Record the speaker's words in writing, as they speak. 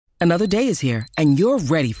Another day is here, and you're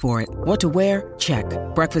ready for it. What to wear? Check.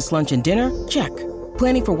 Breakfast, lunch, and dinner? Check.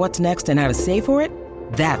 Planning for what's next and how to save for it?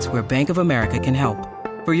 That's where Bank of America can help.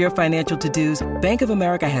 For your financial to-dos, Bank of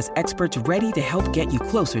America has experts ready to help get you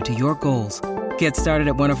closer to your goals. Get started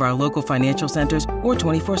at one of our local financial centers or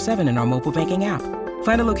 24/7 in our mobile banking app.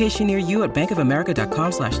 Find a location near you at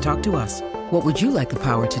bankofamerica.com/talktous. What would you like the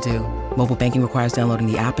power to do? Mobile banking requires downloading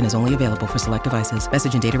the app and is only available for select devices.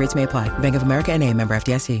 Message and data rates may apply. Bank of America N.A., member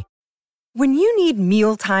FDIC. When you need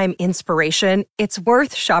mealtime inspiration, it's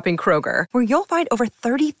worth shopping Kroger, where you'll find over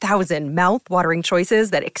 30,000 mouth-watering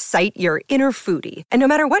choices that excite your inner foodie. And no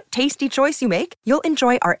matter what tasty choice you make, you'll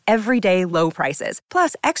enjoy our everyday low prices,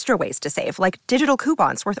 plus extra ways to save, like digital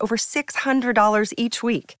coupons worth over $600 each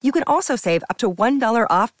week. You can also save up to $1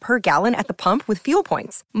 off per gallon at the pump with fuel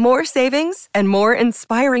points. More savings and more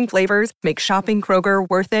inspiring flavors make shopping Kroger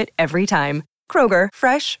worth it every time. Kroger,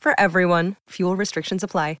 fresh for everyone. Fuel restrictions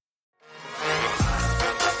apply.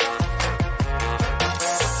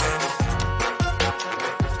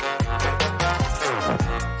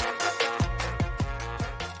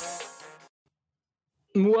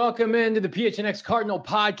 Welcome into the PHNX Cardinal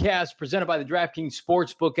podcast presented by the DraftKings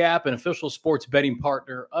Sportsbook app, an official sports betting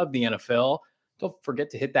partner of the NFL. Don't forget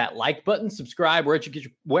to hit that like button, subscribe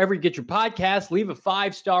wherever you get your podcast, leave a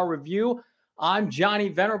 5-star review. I'm Johnny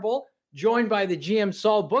Venerable, joined by the GM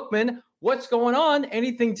Saul Bookman. What's going on?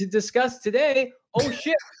 Anything to discuss today? Oh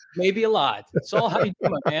shit, maybe a lot. Saul, how you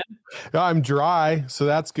doing, man? I'm dry, so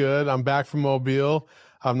that's good. I'm back from Mobile.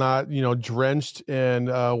 I'm not, drenched and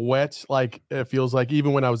wet like it feels like.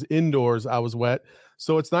 Even when I was indoors, I was wet.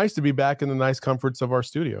 So it's nice to be back in the nice comforts of our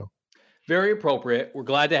studio. Very appropriate. We're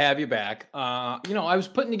glad to have you back. I was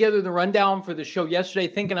putting together the rundown for the show yesterday,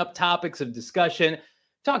 thinking up topics of discussion.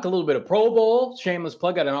 Talk a little bit of Pro Bowl. Shameless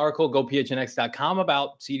plug. Got an article, gophnx.com,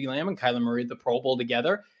 about CeeDee Lamb and Kyler Murray at the Pro Bowl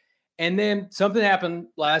together. And then something happened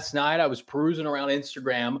last night. I was perusing around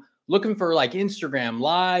Instagram, looking for like Instagram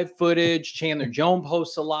live footage. Chandler Jones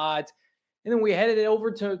posts a lot. And then we headed it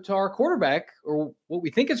over to our quarterback, or what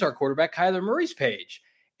we think is our quarterback, Kyler Murray's page.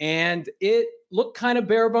 And it looked kind of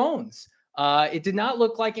bare bones. It did not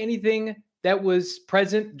look like anything that was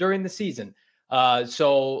present during the season.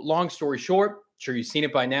 So long story short, sure you've seen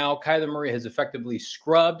it by now, Kyler Murray has effectively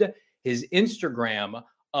scrubbed his Instagram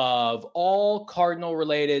of all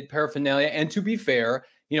Cardinal-related paraphernalia. And to be fair,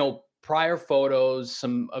 prior photos,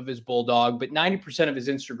 some of his bulldog, but 90% of his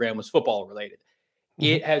Instagram was football related.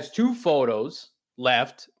 Mm-hmm. It has 2 photos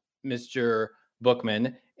left, Mr.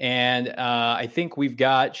 Bookman. And I think we've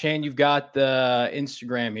got, Shane, you've got the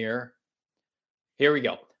Instagram here. Here we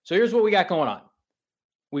go. So here's what we got going on.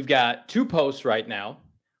 We've got 2 posts right now,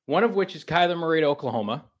 one of which is Kyler Murray to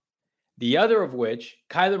Oklahoma. The other of which,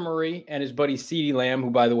 Kyler Murray and his buddy CeeDee Lamb,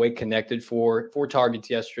 who, by the way, connected for 4 targets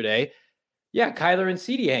yesterday. Yeah, Kyler and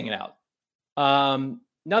CeeDee hanging out.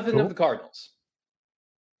 Nothing of the Cardinals.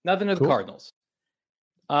 Nothing of the Cardinals.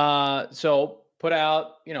 So put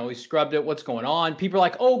out, he scrubbed it. What's going on? People are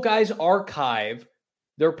like, oh, guys archive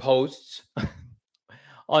their posts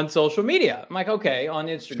on social media. I'm like, okay, on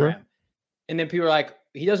Instagram. Sure. And then people are like,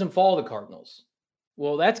 he doesn't follow the Cardinals.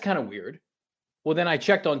 Well, that's kind of weird. Well, then I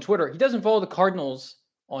checked on Twitter. He doesn't follow the Cardinals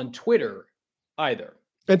on Twitter either.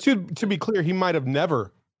 And to be clear, he might have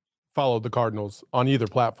never followed the Cardinals on either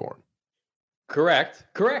platform. Correct.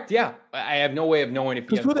 Yeah. I have no way of knowing if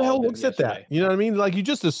he has. Who the hell looks at that? You know what I mean? Like, you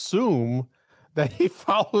just assume that he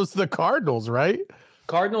follows the Cardinals, right?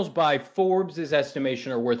 Cardinals, by Forbes'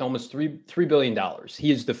 estimation, are worth almost $3 billion. He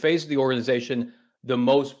is the face of the organization, the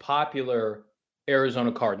most popular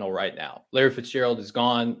Arizona Cardinal right now. Larry Fitzgerald is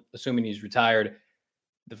gone, assuming he's retired.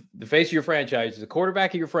 The face of your franchise is the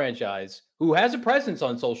quarterback of your franchise, who has a presence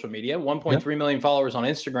on social media, 1.3 million followers on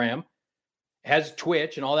Instagram, has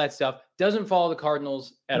Twitch and all that stuff, doesn't follow the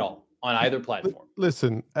Cardinals at all on either platform.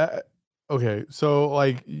 Listen, okay, so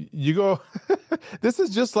like you go, this is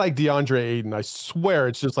just like DeAndre Ayton. I swear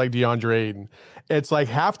it's just like DeAndre Ayton. It's like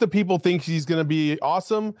half the people think he's going to be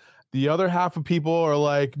awesome. The other half of people are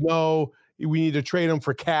like, no, we need to trade him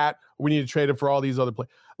for Cat. We need to trade him for all these other players.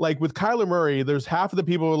 Like with Kyler Murray, there's half of the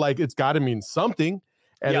people who are like, it's got to mean something.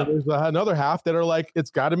 And then there's another half that are like, it's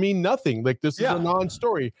got to mean nothing. Like, this is a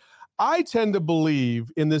non-story. I tend to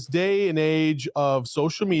believe in this day and age of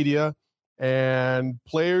social media and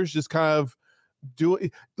players just kind of do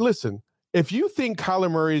it. Listen, if you think Kyler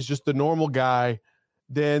Murray is just the normal guy,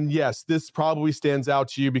 then yes, this probably stands out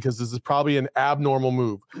to you because this is probably an abnormal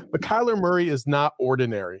move. But Kyler Murray is not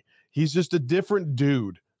ordinary. He's just a different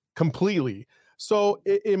dude completely. So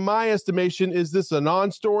in my estimation, is this a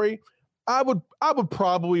non-story? I would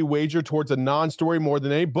probably wager towards a non-story more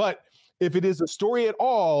than a, but if it is a story at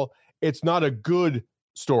all, it's not a good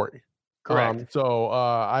story. Correct. So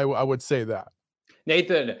I would say that.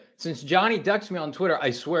 Nathan, since Johnny ducks me on Twitter,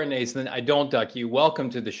 I swear, Nathan, I don't duck you.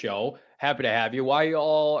 Welcome to the show. Happy to have you. Why you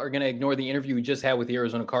all are going to ignore the interview we just had with the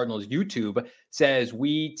Arizona Cardinals? YouTube says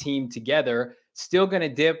we team together. Still going to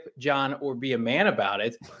dip, John, or be a man about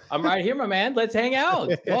it. I'm right here, my man. Let's hang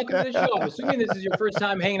out. Welcome to the show. I'm assuming this is your first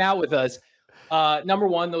time hanging out with us. Number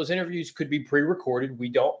one, those interviews could be pre-recorded. We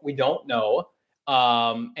don't know.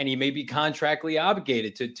 And he may be contractually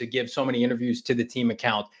obligated to give so many interviews to the team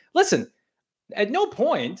account. Listen, at no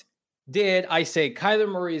point did I say Kyler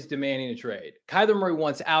Murray is demanding a trade. Kyler Murray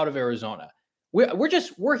wants out of Arizona.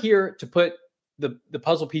 We're here to put the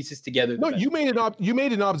puzzle pieces together. No, you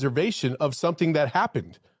made an observation of something that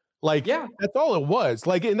happened. Like, yeah, that's all it was.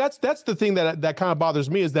 Like, and that's the thing that kind of bothers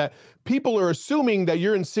me is that people are assuming that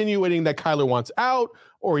you're insinuating that Kyler wants out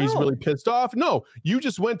or he's really pissed off. No, you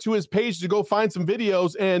just went to his page to go find some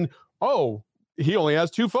videos and, he only has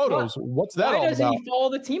 2 photos. What's that all about? Why doesn't he follow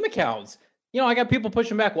the team accounts? I got people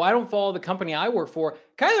pushing back. Well, I don't follow the company I work for.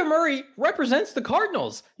 Kyler Murray represents the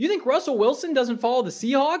Cardinals. You think Russell Wilson doesn't follow the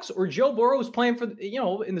Seahawks, or Joe Burrow is playing for,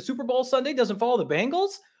 in the Super Bowl Sunday, doesn't follow the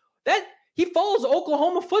Bengals? He follows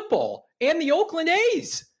Oklahoma football and the Oakland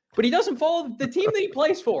A's, but he doesn't follow the team that he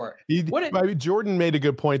plays for. Jordan made a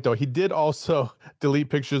good point, though. He did also delete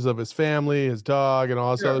pictures of his family, his dog, and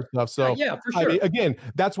all this other stuff. So, yeah, for sure. Again,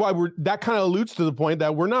 that's why that kind of alludes to the point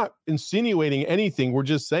that we're not insinuating anything. We're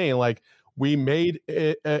just saying, like, we made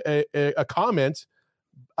a comment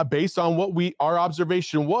based on what our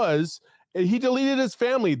observation was. He deleted his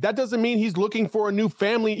family. That doesn't mean he's looking for a new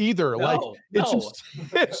family either. It's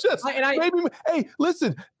just hey,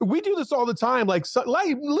 listen, we do this all the time. Like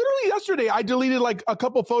literally yesterday, I deleted like a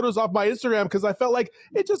couple photos off my Instagram because I felt like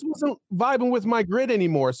it just wasn't vibing with my grid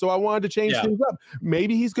anymore. So I wanted to change things up.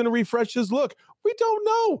 Maybe he's going to refresh his look. We don't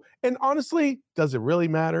know. And honestly, does it really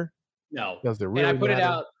matter? No. Does it really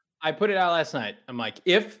matter? I put it out last night. I'm like,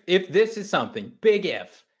 if this is something, big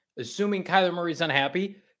if, assuming Kyler Murray's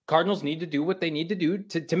unhappy, Cardinals need to do what they need to do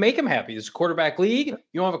to make him happy. This is a quarterback league. You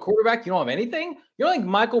don't have a quarterback. You don't have anything. You don't think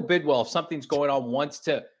Michael Bidwell, if something's going on, wants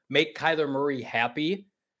to make Kyler Murray happy.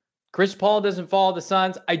 Chris Paul doesn't follow the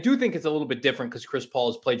Suns. I do think it's a little bit different because Chris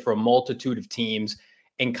Paul has played for a multitude of teams,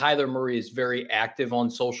 and Kyler Murray is very active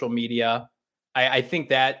on social media. I think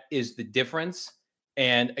that is the difference.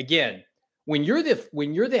 And again, when you're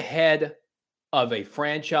the head of a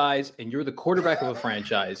franchise and you're the quarterback of a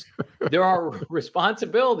franchise, there are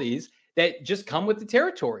responsibilities that just come with the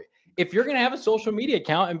territory. If you're going to have a social media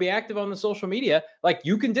account and be active on the social media, like,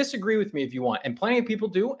 you can disagree with me if you want, and plenty of people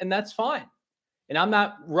do, and that's fine. And I'm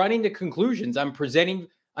not running to conclusions. I'm presenting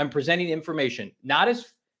information, not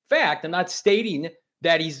as fact. I'm not stating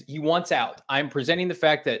that he wants out. I'm presenting the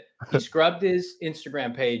fact that he scrubbed his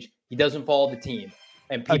Instagram page. He doesn't follow the team,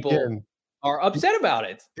 and people are upset about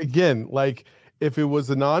it. Again, like, if it was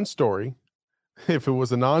a non-story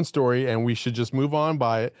and we should just move on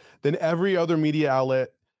by it, then every other media outlet,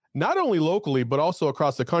 not only locally, but also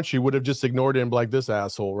across the country, would have just ignored it and be like, this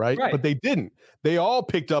asshole, right? But they didn't. They all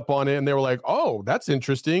picked up on it and they were like, oh, that's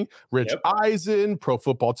interesting. Rich Eisen, Pro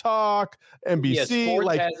Football Talk, NBC.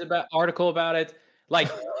 Sports has an article about it. Like,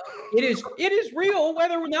 it is real,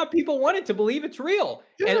 whether or not people wanted to believe it's real.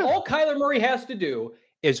 Yeah. And all Kyler Murray has to do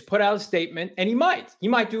is put out a statement, and he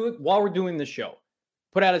might do it while we're doing the show.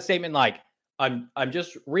 Put out a statement like, I'm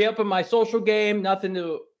just re-upping my social game, nothing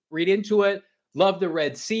to read into it. Love the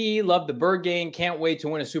Red Sea, love the Bird Game, can't wait to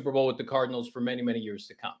win a Super Bowl with the Cardinals for many, many years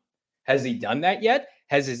to come. Has he done that yet?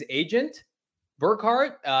 Has his agent,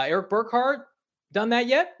 Eric Burkhart, done that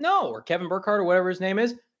yet? No. Or Kevin Burkhart, or whatever his name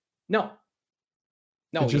is? No.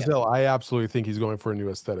 No. Giselle, I absolutely think he's going for a new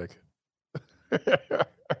aesthetic.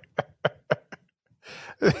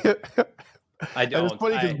 I don't. And it's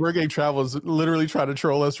funny because Bird Game Travel is literally trying to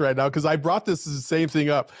troll us right now, because I brought the same thing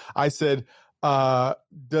up. I said,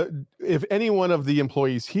 if any one of the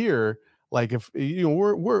employees here, like, if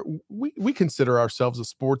we consider ourselves a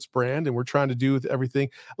sports brand and we're trying to do with everything,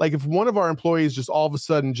 like, if one of our employees just all of a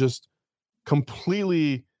sudden just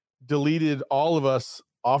completely deleted all of us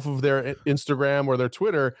off of their Instagram or their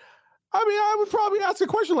Twitter, I mean, I would probably ask a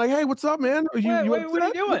question like, hey, what's up, man? What are you doing?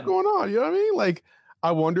 What's going on? You know what I mean? Like,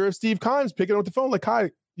 I wonder if Steve Kimes picking up the phone like, Kai,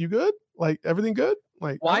 you good? Like, everything good?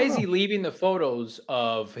 Like, why is he leaving the photos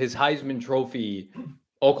of his Heisman Trophy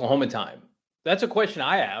Oklahoma time? That's a question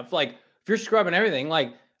I have. Like, if you're scrubbing everything,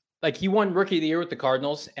 like he won Rookie of the Year with the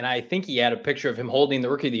Cardinals, and I think he had a picture of him holding the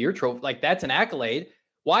Rookie of the Year trophy. Like, that's an accolade.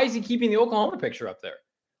 Why is he keeping the Oklahoma picture up there?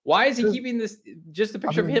 Why is he keeping just the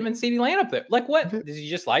picture of him and CeeDee Lamb up there? Like, what? Does he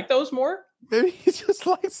just like those more? Maybe he just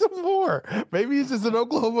likes some more. Maybe he's just an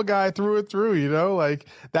Oklahoma guy through and through, like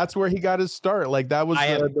that's where he got his start. Like that was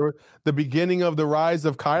the beginning of the rise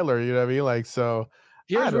of Kyler, you know what I mean? Like, so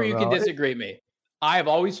here's where you can disagree with me. I have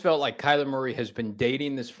always felt like Kyler Murray has been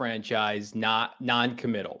dating this franchise, not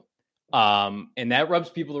non-committal. And that rubs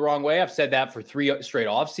people the wrong way. I've said that for 3 straight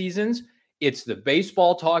off seasons. It's the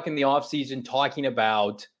baseball talk in the off season talking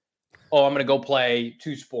about, oh, I'm going to go play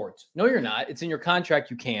 2 sports. No, you're not. It's in your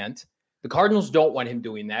contract. You can't. The Cardinals don't want him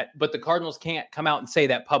doing that, but the Cardinals can't come out and say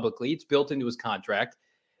that publicly. It's built into his contract.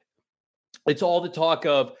 It's all the talk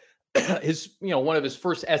of his, one of his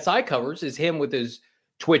first SI covers is him with his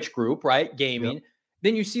Twitch group, right? Gaming. Yep.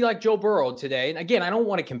 Then you see like Joe Burrow today. And again, I don't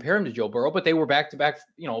want to compare him to Joe Burrow, but they were back-to-back,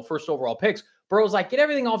 first overall picks. Burrow's like, get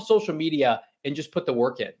everything off social media and just put the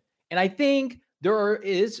work in. And I think there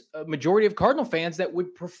is a majority of Cardinal fans that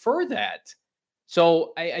would prefer that.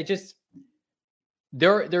 So I just,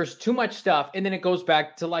 there's too much stuff. And then it goes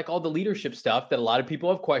back to like all the leadership stuff that a lot of people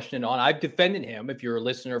have questioned on. I've defended him. If you're a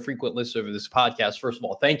listener, a frequent listener of this podcast, first of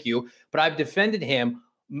all, thank you. But I've defended him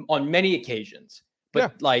on many occasions.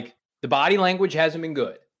 But like the body language hasn't been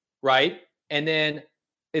good, right? And then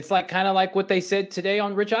it's like kind of like what they said today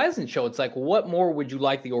on Rich Eisen's show. It's like, what more would you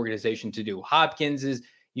like the organization to do?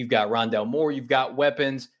 You've got Rondale Moore, you've got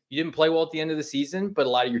weapons. You didn't play well at the end of the season, but a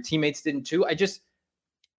lot of your teammates didn't too.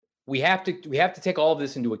 We have to take all of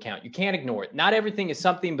this into account. You can't ignore it. Not everything is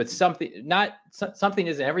something, but something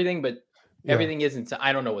isn't everything, but everything isn't.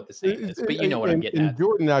 I don't know what the saying is, but you know what I'm getting at.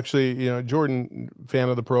 Jordan, actually, Jordan, fan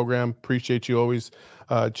of the program. Appreciate you always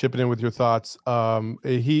chipping in with your thoughts.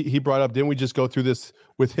 He brought up, didn't we just go through this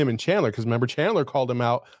with him and Chandler? Because remember, Chandler called him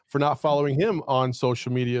out for not following him on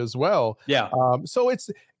social media as well. Yeah. So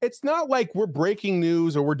it's not like we're breaking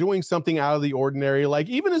news or we're doing something out of the ordinary. Like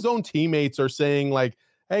even his own teammates are saying like,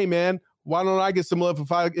 hey man, why don't I get some love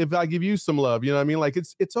if I give you some love? You know what I mean? Like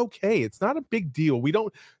it's okay. It's not a big deal. We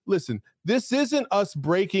don't listen. This isn't us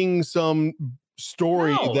breaking some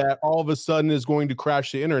story that all of a sudden is going to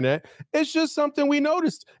crash the internet. It's just something we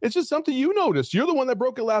noticed. It's just something you noticed. You're the one that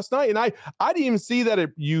broke it last night. And I didn't even see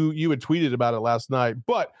that you had tweeted about it last night.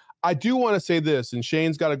 But I do want to say this, and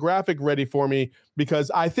Shane's got a graphic ready for me,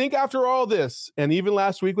 because I think after all this, and even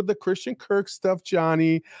last week with the Christian Kirk stuff,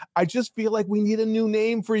 Johnny, I just feel like we need a new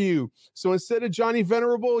name for you. So instead of Johnny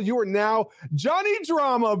Venerable, you are now Johnny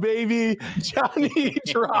Drama, baby. Johnny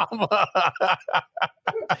Drama.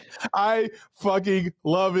 I fucking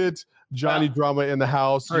love it. Johnny Drama in the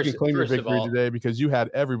house. You can claim your victory today because you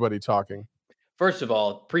had everybody talking. First of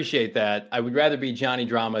all, appreciate that. I would rather be Johnny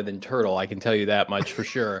Drama than Turtle. I can tell you that much for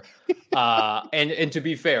sure. And to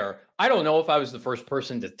be fair, I don't know if I was the first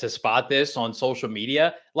person to spot this on social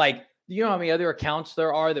media. Like, you know how many other accounts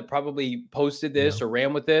there are that probably posted this or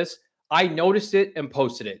ran with this? I noticed it and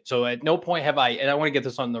posted it. So at no point have I, and I want to get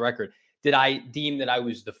this on the record, did I deem that I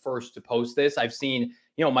was the first to post this. I've seen,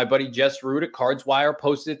 my buddy Jess Root at Cards Wire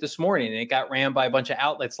posted it this morning and it got ran by a bunch of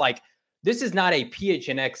outlets. Like, this is not a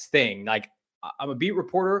PHNX thing. Like, I'm a beat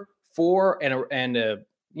reporter for and a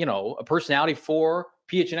personality for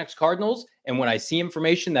PHNX Cardinals. And when I see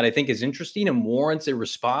information that I think is interesting and warrants a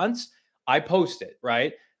response, I post it,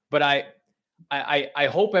 right? But I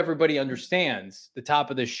hope everybody understands the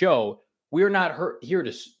top of the show. We're not here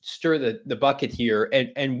to stir the bucket here.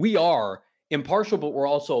 And we are impartial, but we're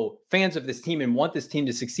also fans of this team and want this team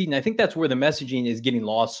to succeed. And I think that's where the messaging is getting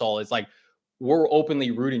lost, Saul. It's like, we're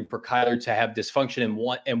openly rooting for Kyler to have dysfunction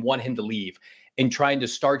and want him to leave and trying to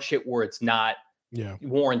start shit where it's not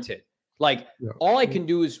warranted. Like all I can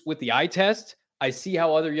do is with the eye test, I see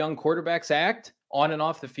how other young quarterbacks act on and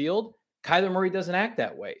off the field. Kyler Murray doesn't act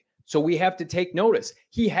that way. So we have to take notice.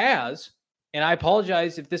 He has, and I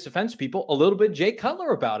apologize if this offends people, a little bit Jay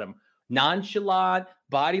Cutler about him. Nonchalant,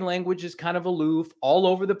 body language is kind of aloof, all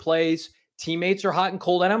over the place. Teammates are hot and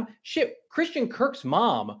cold at him. Shit, Christian Kirk's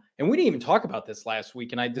mom, and we didn't even talk about this last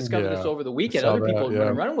week, and I discovered this over the weekend. Other people have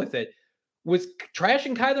been running with it, was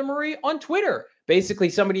trashing Kyler Murray on Twitter. Basically,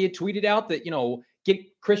 somebody had tweeted out that, get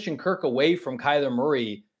Christian Kirk away from Kyler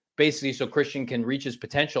Murray, basically so Christian can reach his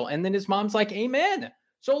potential. And then his mom's like, amen.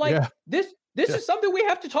 So this is something we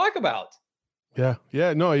have to talk about.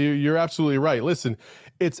 Yeah. No, you're absolutely right. Listen,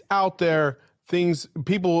 it's out there.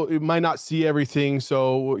 People might not see everything.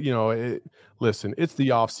 So, listen, it's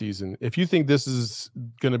the off season. If you think this is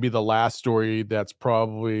going to be the last story that's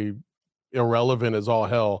probably irrelevant as all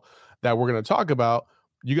hell that we're going to talk about,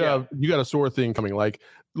 you got a sore thing coming. Like,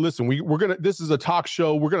 listen, this is a talk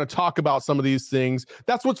show. We're going to talk about some of these things.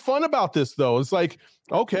 That's what's fun about this though. It's like,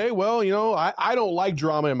 okay, well, I don't like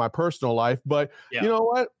drama in my personal life, but you know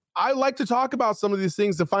what? I like to talk about some of these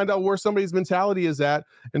things to find out where somebody's mentality is at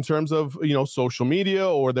in terms of, social media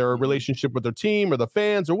or their relationship with their team or the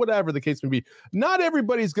fans or whatever the case may be. Not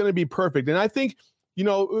everybody's going to be perfect. And I think,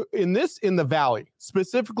 in the Valley,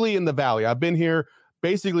 specifically in the Valley, I've been here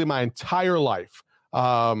basically my entire life.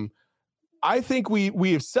 I think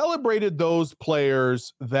we have celebrated those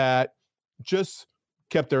players that just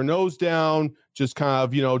kept their nose down, just kind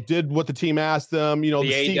of, did what the team asked them, the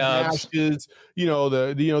Steve Nashes,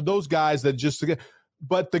 those guys that just,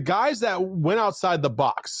 but the guys that went outside the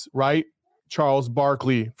box, right? Charles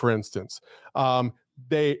Barkley, for instance,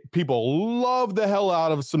 people love the hell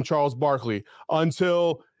out of some Charles Barkley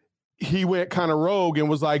until he went kind of rogue and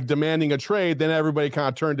was like demanding a trade. Then everybody kind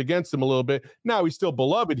of turned against him a little bit. Now he's still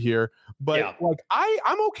beloved here, but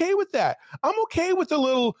I'm okay with that. I'm okay with a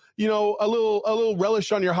little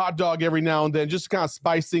relish on your hot dog every now and then, just to kind of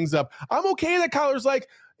spice things up. I'm okay that Kyler's like,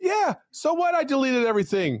 yeah, so what? I deleted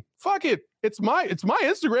everything. Fuck it. It's my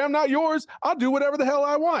Instagram, not yours. I'll do whatever the hell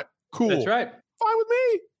I want. Cool. That's right. Fine with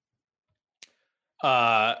me.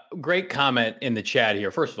 Great comment in the chat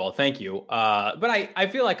here. First of all, thank you. But I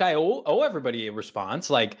feel like I owe everybody a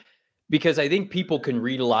response, because I think people can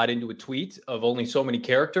read a lot into a tweet of only so many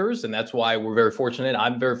characters. And that's why we're very fortunate.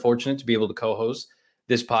 I'm very fortunate to be able to co-host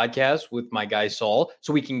this podcast with my guy, Saul,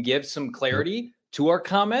 so we can give some clarity to our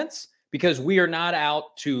comments, because we are not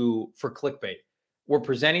out for clickbait. We're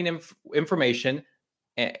presenting information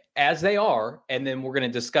as they are, and then we're going to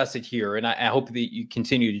discuss it here. And I hope that you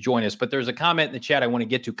continue to join us. But there's a comment in the chat I want to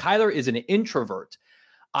get to. Kyler is an introvert.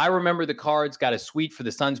 I remember the Cards got a suite for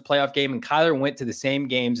the Suns playoff game, and Kyler went to the same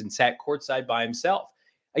games and sat courtside by himself.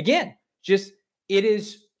 Again,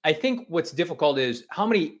 I think what's difficult is how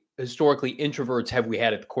many historically introverts have we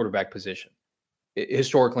had at the quarterback position?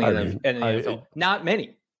 Historically in the NFL? Not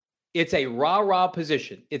many. It's a rah-rah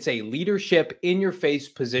position. It's a leadership, in-your-face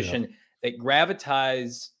position that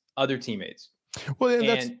gravitize other teammates. Well,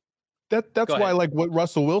 and that's why, like what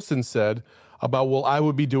Russell Wilson said about, well, I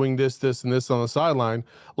would be doing this, and this on the sideline.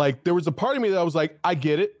 Like, there was a part of me that was like, I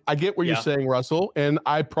get it. I get what you're saying, Russell, and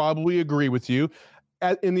I probably agree with you.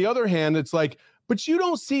 In the other hand, it's like, but you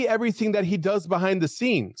don't see everything that he does behind the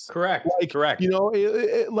scenes. Correct. Correct.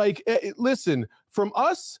 Listen, from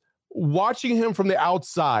us watching him from the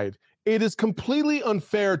outside, it is completely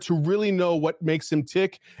unfair to really know what makes him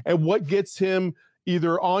tick and what gets him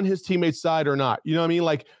either on his teammate's side or not. You know what I mean?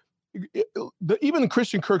 Like, even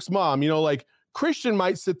Christian Kirk's mom, Christian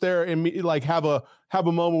might sit there and have a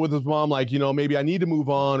moment with his mom, maybe I need to move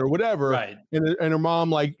on or whatever. Right. And her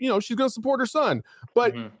mom, she's going to support her son.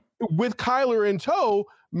 But with Kyler in tow,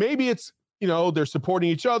 maybe it's, they're supporting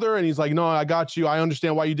each other and he's like, no, I got you. I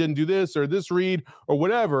understand why you didn't do this or this read or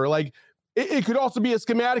whatever. Like, it could also be a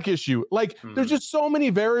schematic issue. There's just so many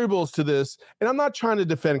variables to this. And I'm not trying to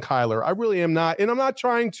defend Kyler. I really am not. And I'm not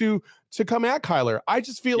trying to come at Kyler. I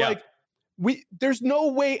just feel like there's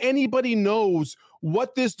no way anybody knows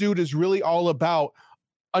what this dude is really all about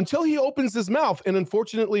until he opens his mouth. And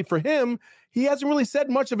unfortunately for him, he hasn't really said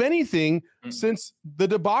much of anything since the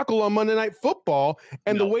debacle on Monday Night Football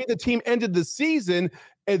and the way the team ended the season.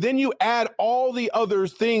 And then you add all the other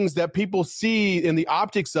things that people see in the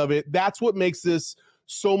optics of it. That's what makes this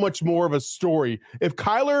so much more of a story. If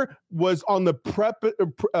Kyler was on the precipice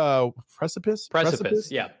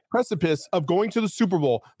of going to the Super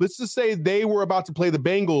Bowl, let's just say they were about to play the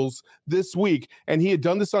Bengals this week, and he had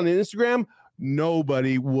done this on Instagram,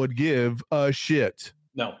 nobody would give a shit.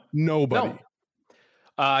 No. Nobody. No.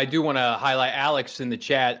 I do want to highlight Alex in the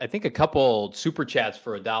chat. I think a couple super chats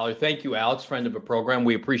for $1. Thank you, Alex, friend of a program.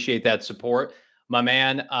 We appreciate that support. My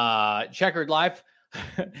man, Checkered Life,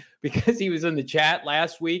 because he was in the chat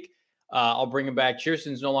last week. I'll bring him back.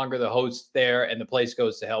 Cheerson's no longer the host there, and the place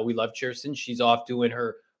goes to hell. We love Cheerson. She's off doing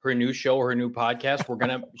her new show, her new podcast.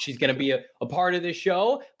 She's gonna be a part of this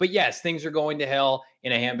show. But yes, things are going to hell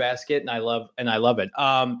in a handbasket, and I love it.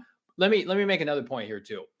 Let me make another point here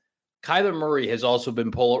too. Kyler Murray has also been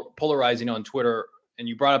polarizing on Twitter, and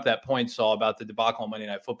you brought up that point, Saul, about the debacle on Monday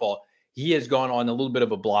Night Football. He has gone on a little bit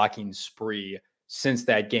of a blocking spree since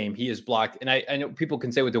that game. He is blocked, and I know people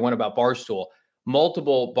can say what they want about Barstool.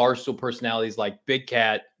 Multiple Barstool personalities like Big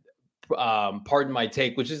Cat, Pardon My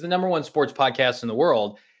Take, which is the #1 sports podcast in the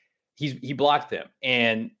world, he blocked them.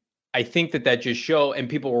 And I think that just show, and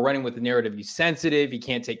people were running with the narrative, he's sensitive, he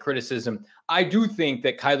can't take criticism. I do think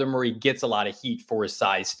that Kyler Murray gets a lot of heat for his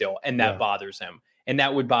size still, and that bothers him. And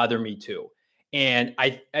that would bother me too. And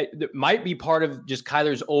it might be part of just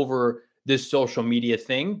Kyler's over this social media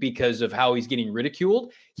thing because of how he's getting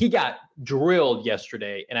ridiculed. He got drilled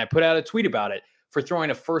yesterday, and I put out a tweet about it, for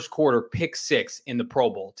throwing a first quarter pick 6 in the Pro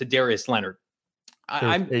Bowl to Darius Leonard.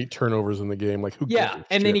 I'm 8 turnovers in the game. Like, who yeah. gives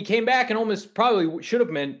a And then shit? he came back and almost probably should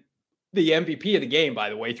have been the MVP of the game, by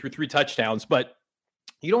the way, through 3 touchdowns. But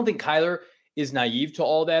you don't think Kyler is naive to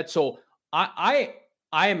all that? So I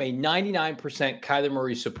am a 99% Kyler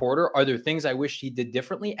Murray supporter. Are there things I wish he did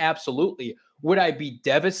differently? Absolutely. Would I be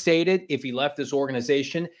devastated if he left this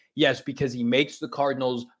organization? Yes, because he makes the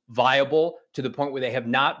Cardinals viable to the point where they have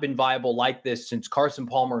not been viable like this since Carson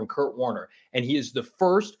Palmer and Kurt Warner. And he is the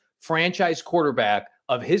first franchise quarterback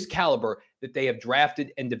of his caliber that they have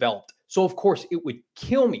drafted and developed. So, of course, it would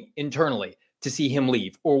kill me internally to see him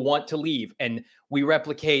leave or want to leave. And we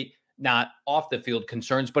replicate not off the field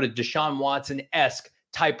concerns, but a Deshaun Watson-esque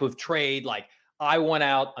type of trade. Like, I want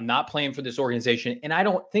out. I'm not playing for this organization. And I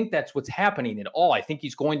don't think that's what's happening at all. I think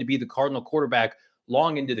he's going to be the Cardinal quarterback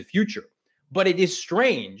long into the future. But it is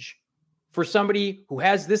strange for somebody who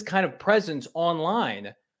has this kind of presence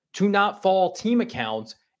online to not follow team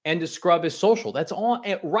accounts and to scrub his social. That's all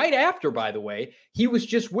right after, by the way, he was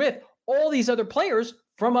just with all these other players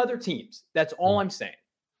from other teams. That's all I'm saying.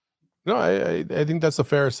 No, I think that's a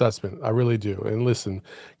fair assessment. I really do. And listen,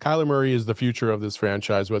 Kyler Murray is the future of this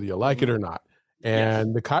franchise, whether you like it or not.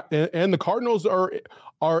 And the Cardinals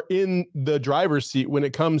are in the driver's seat when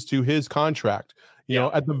it comes to his contract. You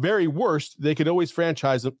know, at the very worst, they could always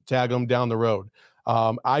franchise tag him down the road.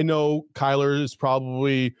 I know Kyler is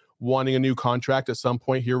probably wanting a new contract at some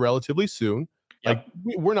point here relatively soon. Like,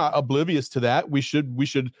 we're not oblivious to that. We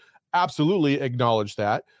should absolutely acknowledge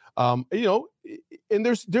that. You know, and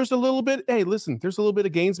there's a little bit, hey, listen, there's a little bit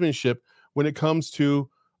of gamesmanship when it comes to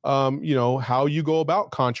you know, how you go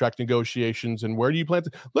about contract negotiations and where do you plan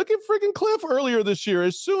to look at freaking Cliff earlier this year.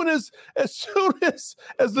 As soon as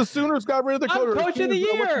the Sooners got rid of the coach of the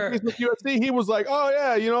year with USC, he was like, oh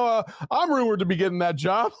yeah, you know, I'm rumored to be getting that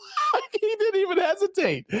job. He didn't even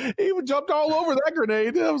hesitate. He jumped all over that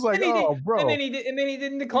grenade. I was like, bro. And then he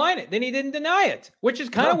didn't decline it. Then he didn't deny it, which is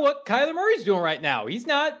kind of what Kyler Murray's doing right now. He's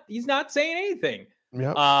not saying anything.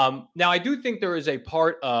 Yep. Now I do think there is a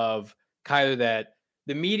part of Kyler that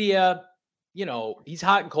the media, you know, he's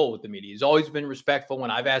hot and cold with the media. He's always been respectful when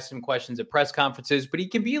I've asked him questions at press conferences, but he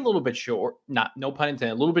can be a little bit short, no pun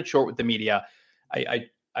intended, a little bit short with the media.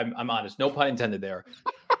 I'm honest, no pun intended there.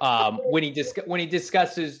 When he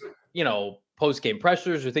discusses, you know, post-game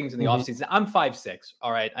pressures or things in the offseason. I'm 5'6",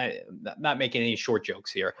 all right? I'm not making any short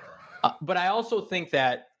jokes here. But I also think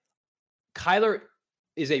that Kyler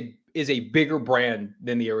is a bigger brand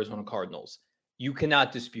than the Arizona Cardinals. You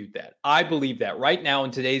cannot dispute that. I believe that right now in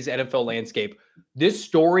today's NFL landscape, this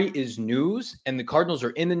story is news, and the Cardinals are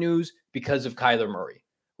in the news because of Kyler Murray,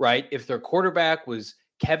 right? If their quarterback was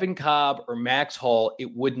Kevin Kolb or Max Hall, it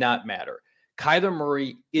would not matter. Kyler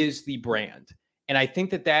Murray is the brand. And I think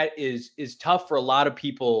that is tough for a lot of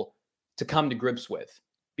people to come to grips with,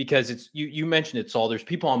 because it's you mentioned it, Saul. There's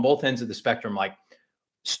people on both ends of the spectrum, like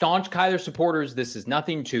staunch Kyler supporters. This is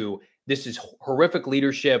nothing to. This is horrific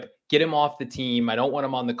leadership. Get him off the team. I don't want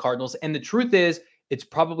him on the Cardinals. And the truth is, it's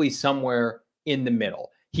probably somewhere in the middle.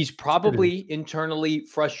 He's probably internally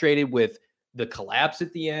frustrated with the collapse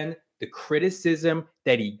at the end, the criticism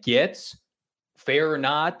that he gets, fair or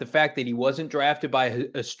not, the fact that he wasn't drafted by a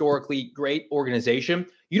historically great organization.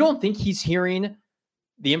 You don't think he's hearing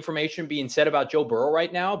the information being said about Joe Burrow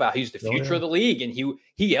right now, about he's the future of the league, and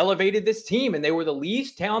he elevated this team, and they were the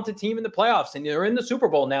least talented team in the playoffs, and they're in the Super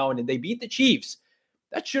Bowl now, and they beat the Chiefs.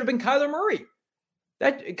 That should have been Kyler Murray.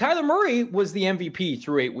 Kyler Murray was the MVP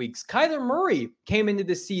through 8 weeks. Kyler Murray came into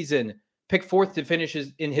this season, picked fourth to finish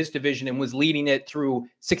in his division, and was leading it through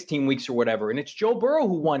 16 weeks or whatever. And it's Joe Burrow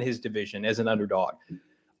who won his division as an underdog.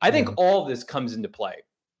 I think all of this comes into play.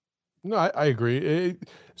 No, I agree.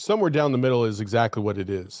 Somewhere down the middle is exactly what it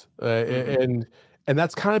is, and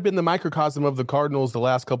that's kind of been the microcosm of the Cardinals the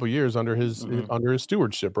last couple of years under his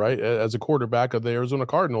stewardship, right? As a quarterback of the Arizona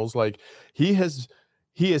Cardinals, like he has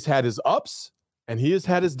had his ups and he has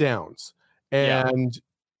had his downs, and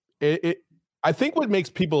I think what makes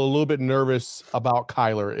people a little bit nervous about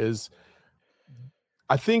Kyler is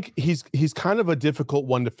I think he's kind of a difficult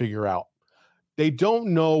one to figure out. They don't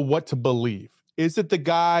know what to believe. Is it the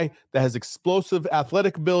guy that has explosive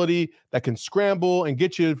athletic ability that can scramble and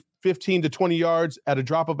get you 15 to 20 yards at a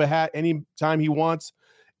drop of a hat anytime he wants?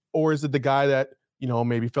 Or is it the guy that, you know,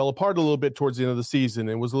 maybe fell apart a little bit towards the end of the season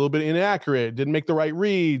and was a little bit inaccurate, didn't make the right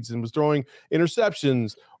reads and was throwing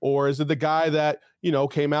interceptions? Or is it the guy that, you know,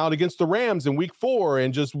 came out against the Rams in week 4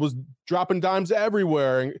 and just was dropping dimes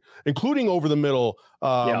everywhere, including over the middle,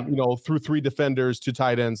 you know, through 3 defenders to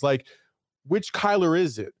tight ends? Like, which Kyler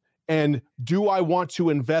is it? And do I want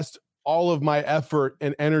to invest all of my effort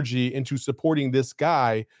and energy into supporting this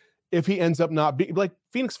guy if he ends up not being like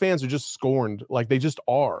Phoenix fans are just scorned. Like they just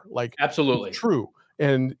are like, absolutely it's true.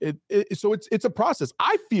 And so it's a process.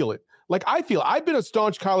 I feel it. Like I've been a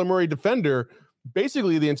staunch Kyler Murray defender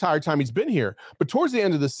basically the entire time he's been here, but towards the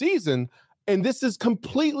end of the season, and this is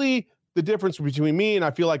completely the difference between me and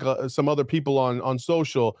I feel like some other people on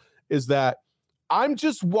social is that I'm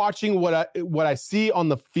just watching what I see on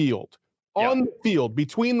the field. On the field,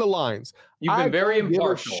 between the lines. You've been very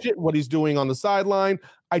impartial. Shit what he's doing on the sideline.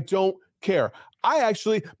 I don't care.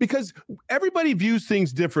 Because everybody views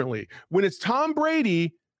things differently. When it's Tom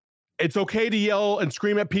Brady, it's okay to yell and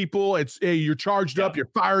scream at people. It's hey, you're charged up, you're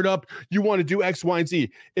fired up, you want to do X, Y, and Z.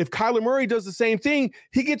 If Kyler Murray does the same thing,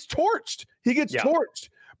 he gets torched. Torched.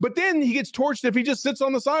 But then he gets torched if he just sits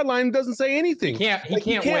on the sideline and doesn't say anything. He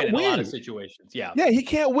can't win in a lot of situations. Yeah, he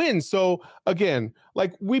can't win. So again,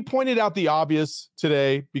 like we pointed out the obvious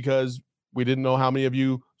today because we didn't know how many of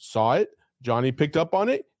you saw it. Johnny picked up on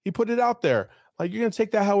it. He put it out there. Like you're going to take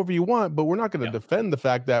that however you want, but we're not going to defend the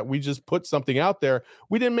fact that we just put something out there.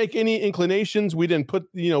 We didn't make any inclinations. We didn't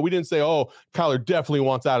we didn't say, oh, Kyler definitely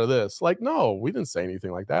wants out of this. Like, no, we didn't say anything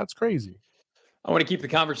like that. It's crazy. I want to keep the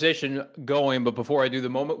conversation going, but before I do, the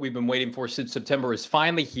moment we've been waiting for since September is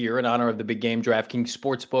finally here. In honor of the big game, DraftKings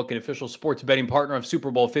Sportsbook, an official sports betting partner of Super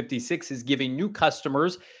Bowl 56, is giving new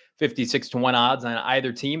customers 56-1 odds on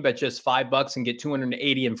either team. Bet just $5 and get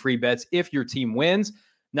 280 in free bets if your team wins.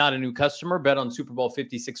 Not a new customer, bet on Super Bowl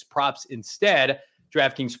 56 props instead.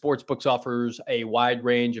 DraftKings Sportsbooks offers a wide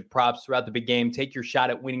range of props throughout the big game. Take your shot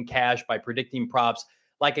at winning cash by predicting props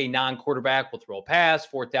like a non-quarterback will throw a pass,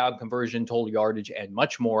 fourth down conversion, total yardage, and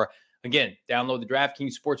much more. Again, download the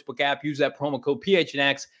DraftKings Sportsbook app, use that promo code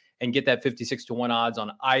PHNX, and get that 56-1 odds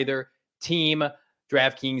on either team.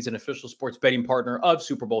 DraftKings, an official sports betting partner of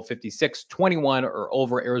Super Bowl 56, 21 or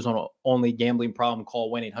over, Arizona only. Gambling problem,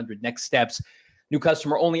 call 1-800-NEXT-STEPS. New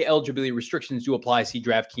customer only. Eligibility restrictions do apply. See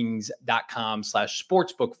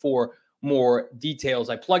DraftKings.com/sportsbook for more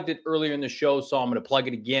details. I plugged it earlier in the show, so I'm going to plug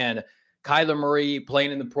it again. Kyler Murray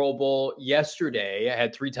playing in the Pro Bowl yesterday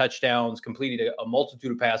had 3 touchdowns, completed a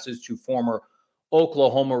multitude of passes to former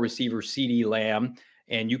Oklahoma receiver CeeDee Lamb.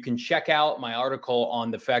 And you can check out my article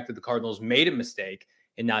on the fact that the Cardinals made a mistake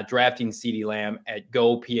in not drafting CeeDee Lamb at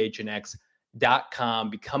gophnx.com.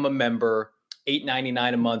 Become a member,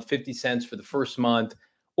 $8.99 a month, 50 cents for the first month,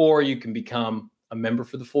 or you can become a member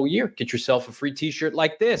for the full year. Get yourself a free t-shirt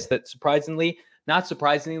like this that not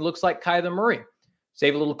surprisingly, looks like Kyler Murray.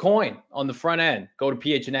 Save a little coin on the front end. Go to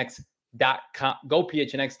phnx.com. Go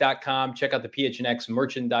phnx.com. Check out the PHNX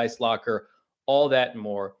merchandise locker. All that and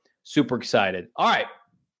more. Super excited. All right.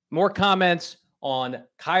 More comments on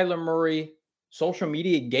Kyler Murray. Social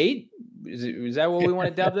media gate. Is that what we want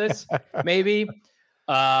to dub this? Maybe.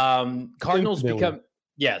 Cardinals become.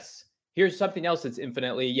 Yes. Here's something else that's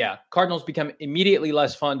infinitely. Yeah. Cardinals become immediately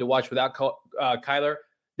less fun to watch without Kyler.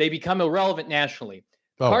 They become irrelevant nationally.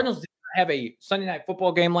 Cardinals did not have a Sunday night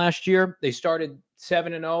football game last year. They started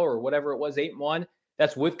 7-0 or whatever it was, 8-1.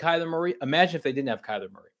 That's with Kyler Murray. Imagine if they didn't have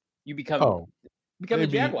Kyler Murray. You become the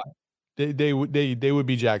Jaguar. They would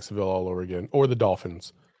be Jacksonville all over again, or the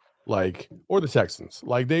Dolphins, or the Texans.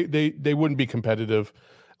 They wouldn't be competitive.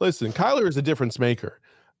 Listen, Kyler is a difference maker,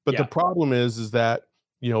 but the problem is that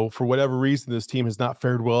for whatever reason this team has not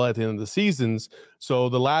fared well at the end of the seasons. So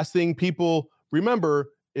the last thing people remember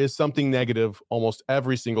is something negative almost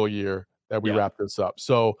every single year that we wrap this up.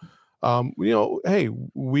 So, hey,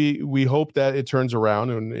 we hope that it turns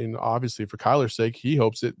around, and obviously for Kyler's sake, he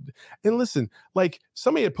hopes it. And listen,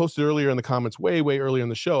 somebody had posted earlier in the comments, way earlier in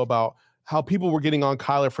the show, about how people were getting on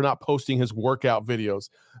Kyler for not posting his workout videos.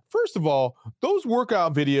 First of all, those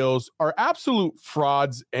workout videos are absolute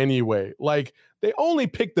frauds anyway. They only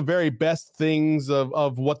pick the very best things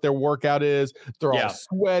of what their workout is. They're all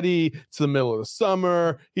sweaty. It's the middle of the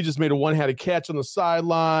summer. He just made a one-handed catch on the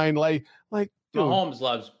sideline. Dude, Mahomes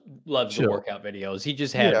loves the workout videos. He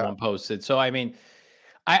just had one posted. So, I mean,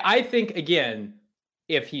 I think, again,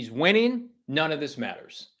 if he's winning, none of this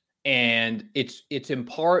matters. And it's in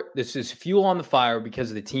part, this is fuel on the fire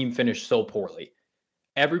because the team finished so poorly.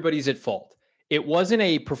 Everybody's at fault. It wasn't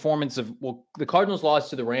a performance of, the Cardinals lost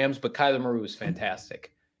to the Rams, but Kyler Murray was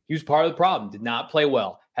fantastic. He was part of the problem, did not play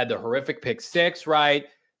well, had the horrific pick six, right?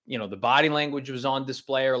 The body language was on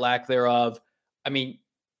display or lack thereof. I mean,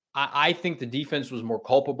 I think the defense was more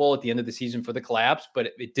culpable at the end of the season for the collapse,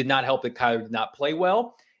 but it did not help that Kyler did not play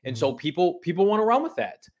well. And so people want to run with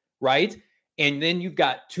that, right? And then you've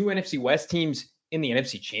got 2 NFC West teams in the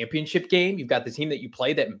NFC Championship game. You've got the team that you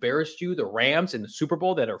play that embarrassed you, the Rams, in the Super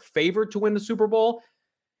Bowl, that are favored to win the Super Bowl.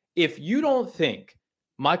 If you don't think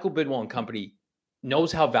Michael Bidwell and company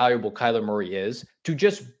knows how valuable Kyler Murray is, to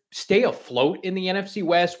just stay afloat in the NFC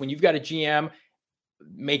West when you've got a GM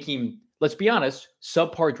making, let's be honest,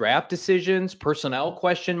 subpar draft decisions, personnel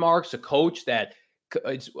question marks, a coach that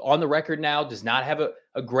is on the record now does not have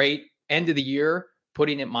a great end of the year,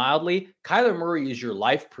 putting it mildly. Kyler Murray is your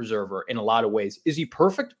life preserver in a lot of ways. Is he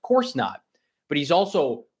perfect? Of course not. But he's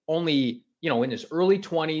also only, in his early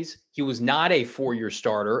 20s. He was not a 4-year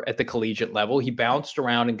starter at the collegiate level. He bounced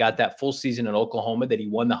around and got that full season in Oklahoma that he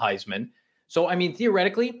won the Heisman. So, I mean,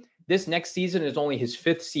 theoretically, this next season is only his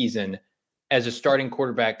 5th season as a starting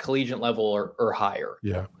quarterback, collegiate level or higher.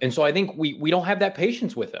 Yeah. And so I think we don't have that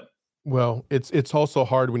patience with him. Well, it's also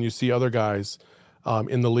hard when you see other guys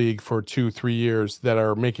in the league for 2-3 years that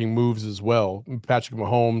are making moves as well. Patrick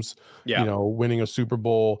Mahomes, winning a Super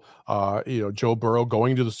Bowl, Joe Burrow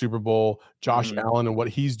going to the Super Bowl, Josh Allen and what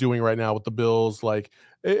he's doing right now with the Bills. Like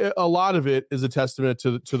a lot of it is a testament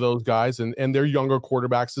to those guys and their younger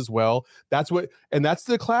quarterbacks as well. That's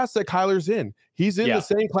the class that Kyler's in. He's in the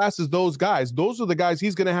same class as those guys. Those are the guys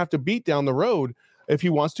he's going to have to beat down the road if he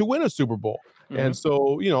wants to win a Super Bowl. And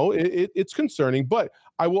so, it's concerning, but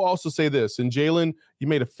I will also say this, and Jalen, you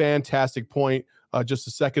made a fantastic point just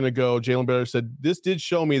a second ago. Jalen Better said, this did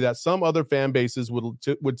show me that some other fan bases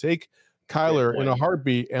would take Kyler in a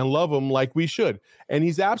heartbeat and love him like we should. And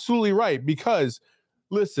he's absolutely right, because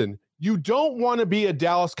listen, you don't want to be a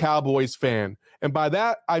Dallas Cowboys fan. And by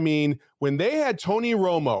that, I mean, when they had Tony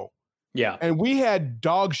Romo and we had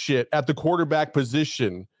dog shit at the quarterback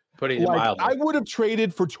position, putting it mildly, I would have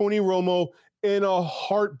traded for Tony Romo in a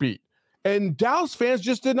heartbeat. And Dallas fans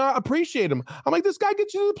just did not appreciate him. I'm like, this guy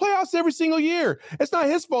gets you to the playoffs every single year. It's not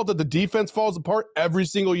his fault that the defense falls apart every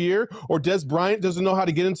single year, or Des Bryant doesn't know how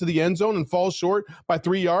to get into the end zone and falls short by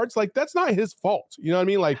 3 yards. Like, that's not his fault. You know what I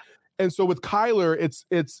mean? Like, and so with Kyler,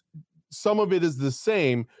 it's some of it is the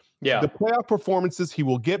same. Yeah. The playoff performances he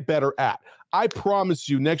will get better at. I promise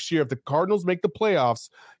you, next year, if the Cardinals make the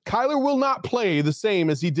playoffs, Kyler will not play the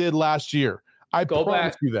same as he did last year. I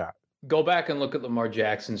promise you that. Go back and look at Lamar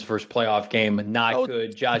Jackson's first playoff game. Not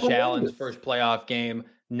good. Josh Allen's first playoff game.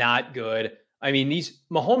 Not good. I mean,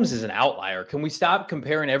 Mahomes is an outlier. Can we stop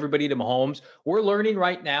comparing everybody to Mahomes? We're learning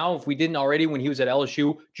right now, if we didn't already when he was at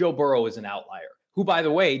LSU, Joe Burrow is an outlier, who, by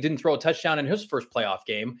the way, didn't throw a touchdown in his first playoff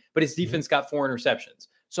game, but his defense got 4 interceptions.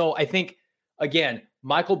 So I think, again,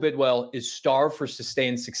 Michael Bidwell is starved for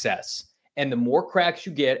sustained success. And the more cracks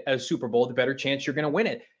you get at a Super Bowl, the better chance you're going to win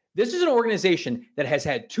it. This is an organization that has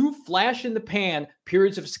had 2 flash-in-the-pan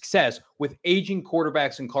periods of success with aging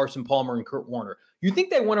quarterbacks in Carson Palmer and Kurt Warner. You think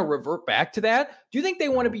they want to revert back to that? Do you think they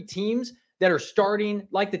want to be teams that are starting,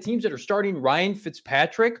 like the teams that are starting Ryan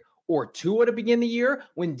Fitzpatrick or Tua to begin the year,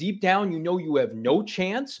 when deep down you have no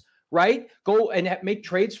chance, right? Go and make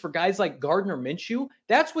trades for guys like Gardner Minshew.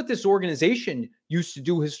 That's what this organization used to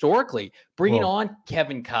do historically, bringing on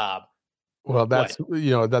Kevin Kolb. Well, that's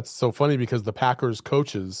so funny, because the Packers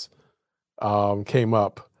coaches came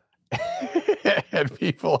up and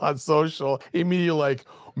people on social immediately like,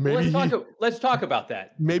 maybe let's talk about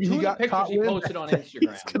that. Maybe he got pictures he posted on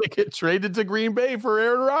Instagram. He's gonna get traded to Green Bay for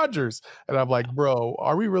Aaron Rodgers, and I'm like, bro,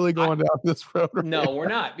 are we really going down this road? No, we're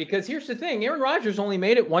not. Because here's the thing: Aaron Rodgers only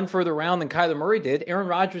made it one further round than Kyler Murray did. Aaron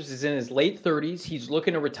Rodgers is in his late 30s. He's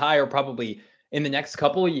looking to retire probably in the next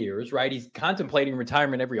couple of years, right? He's contemplating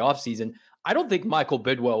retirement every offseason. I don't think Michael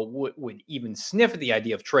Bidwell would even sniff at the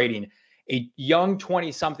idea of trading a young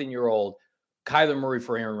 20-something-year-old Kyler Murray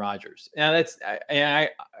for Aaron Rodgers. Now, I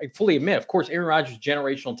fully admit, of course, Aaron Rodgers is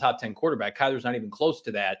generational top 10 quarterback. Kyler's not even close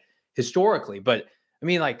to that historically. But, I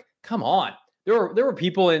mean, like, come on. There were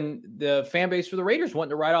people in the fan base for the Raiders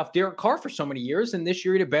wanting to write off Derek Carr for so many years, and this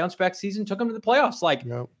year he had a bounce-back season, took him to the playoffs. Like,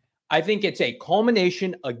 I think it's a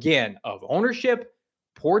culmination, again, of ownership,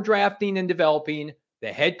 poor drafting and developing,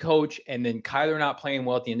 the head coach, and then Kyler not playing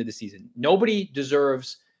well at the end of the season. Nobody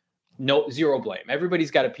deserves zero blame. Everybody's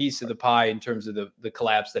got a piece of the pie in terms of the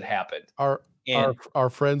collapse that happened. Our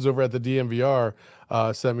friends over at the DMVR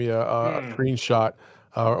sent me a screenshot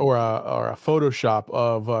or a Photoshop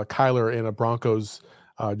of Kyler in a Broncos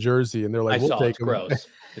jersey, and they're like, "We'll take him." Gross.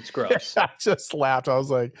 It's gross. I just laughed. I was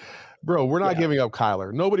like, bro, we're not giving up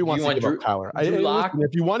Kyler. Nobody wants to give up Kyler. Listen,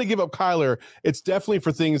 if you want to give up Kyler, it's definitely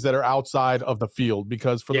for things that are outside of the field,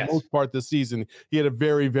 because for the most part this season, he had a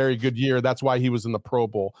very, very good year. That's why he was in the Pro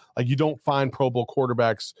Bowl. Like, you don't find Pro Bowl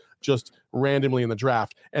quarterbacks just randomly in the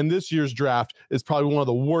draft. And this year's draft is probably one of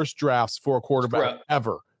the worst drafts for a quarterback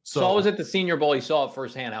ever. So I was at the Senior Bowl. You saw it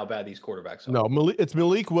firsthand how bad these quarterbacks are. No, it's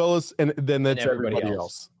Malik Willis, and then that's everybody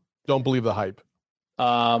else. Don't believe the hype.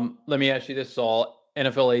 Let me ask you this, Saul.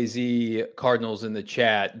 NFL AZ Cardinals in the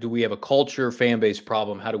chat. Do we have a culture fan base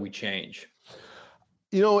problem? How do we change?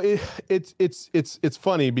 It's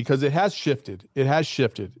funny because it has shifted. It has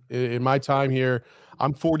shifted. In my time here,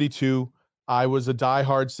 I'm 42. I was a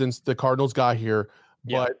diehard since the Cardinals got here,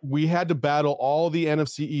 but we had to battle all the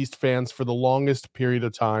NFC East fans for the longest period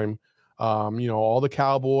of time. All the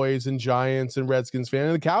Cowboys and Giants and Redskins fans,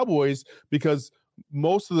 and the Cowboys, because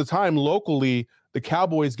most of the time locally, the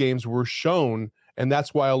Cowboys games were shown, and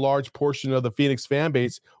that's why a large portion of the Phoenix fan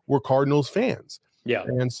base were Cardinals fans. Yeah.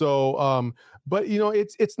 And so, but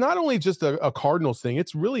it's not only just a Cardinals thing,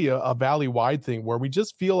 it's really a valley-wide thing where we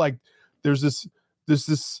just feel like there's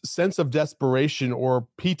this sense of desperation or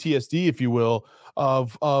PTSD, if you will,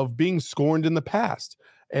 of being scorned in the past.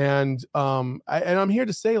 And I'm here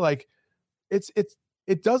to say, like, it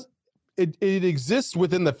exists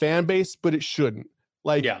within the fan base, but it shouldn't.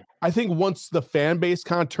 Like, I think once the fan base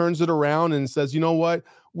kind of turns it around and says, you know what,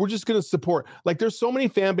 we're just going to support. Like, there's so many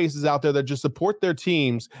fan bases out there that just support their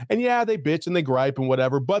teams, and they bitch and they gripe and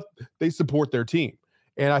whatever, but they support their team.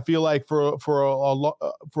 And I feel like for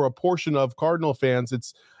a portion of Cardinal fans,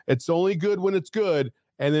 it's only good when it's good,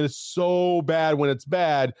 and then it's so bad when it's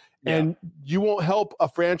bad. Yeah. And you won't help a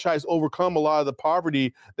franchise overcome a lot of the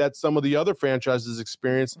poverty that some of the other franchises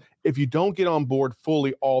experience if you don't get on board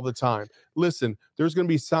fully all the time. Listen, there's going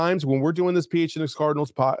to be times when we're doing this PHNX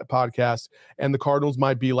Cardinals podcast, and the Cardinals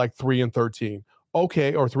might be like 3-13,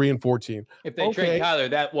 okay, or 3-14. If they trade Kyler,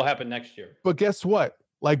 that will happen next year. But guess what?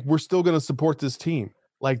 Like, we're still going to support this team.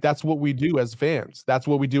 Like, that's what we do as fans. That's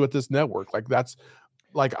what we do at this network.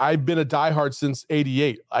 Like, I've been a diehard since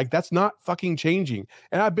 '88. Like, that's not fucking changing.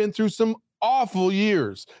 And I've been through some awful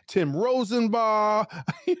years. Tim Rosenbaugh,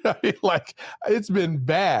 like, it's been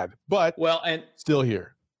bad, but and still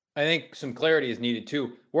here. I think some clarity is needed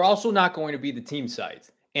too. We're also not going to be the team site.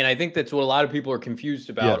 And I think that's what a lot of people are confused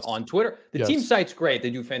about on Twitter. The team site's great. They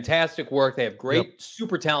do fantastic work. They have great,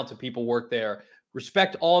 super talented people work there.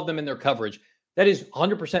 Respect all of them in their coverage. That is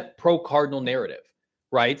 100% pro Cardinal narrative,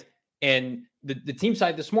 right? And the team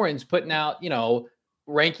site this morning is putting out,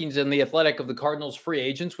 rankings in the Athletic of the Cardinals free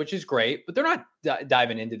agents, which is great, but they're not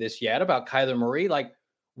diving into this yet about Kyler Murray. Like,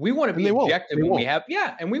 we want to be objective when we have,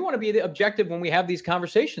 and we want to be objective when we have these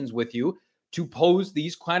conversations with you to pose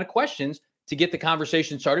these kind of questions to get the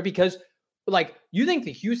conversation started. Because, like, you think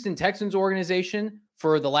the Houston Texans organization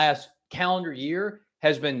for the last calendar year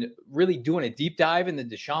has been really doing a deep dive in the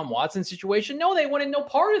Deshaun Watson situation? No, they wanted no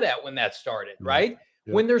part of that when that started, right?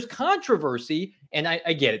 Yeah. When there's controversy, and I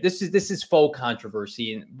get it, this is faux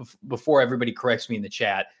controversy, and before everybody corrects me in the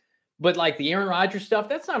chat, but like the Aaron Rodgers stuff,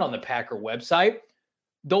 that's not on the Packer website.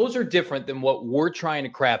 Those are different than what we're trying to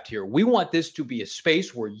craft here. We want this to be a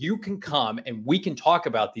space where you can come and we can talk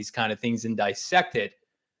about these kind of things and dissect it,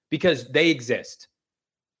 because they exist.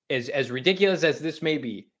 As ridiculous as this may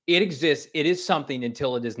be, it exists. It is something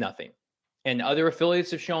until it is nothing. And other affiliates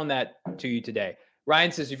have shown that to you today.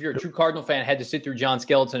 Ryan says, if you're a true Cardinal fan, had to sit through John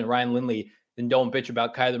Skeleton and Ryan Lindley, then don't bitch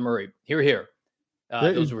about Kyler Murray. Here.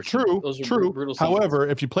 Those were true. Brutal seasons. However,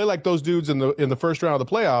 if you play like those dudes in the first round of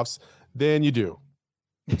the playoffs, then you do.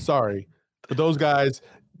 Sorry, but those guys.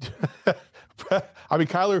 I mean,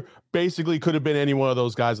 Kyler basically could have been any one of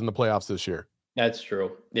those guys in the playoffs this year. That's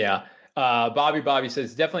true. Yeah. Bobby says,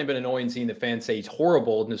 it's definitely been annoying seeing the fans say he's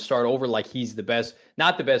horrible and to start over like he's the best,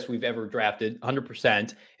 not the best we've ever drafted,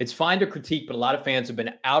 100%. It's fine to critique, but a lot of fans have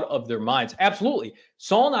been out of their minds. Absolutely.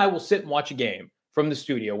 Saul and I will sit and watch a game from the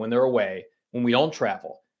studio when they're away, when we don't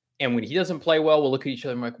travel. And when he doesn't play well, we'll look at each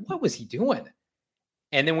other and we're like, what was he doing?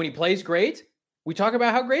 And then when he plays great, we talk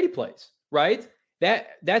about how great he plays, right?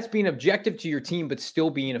 That's being objective to your team, but still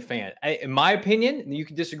being a fan. In my opinion, and you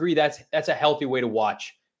can disagree, that's a healthy way to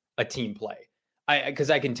watch a team play.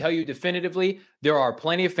 Because I can tell you definitively, there are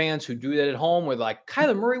plenty of fans who do that at home where they're like,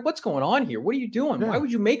 Kyler Murray, what's going on here? What are you doing? Yeah. Why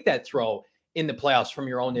would you make that throw in the playoffs from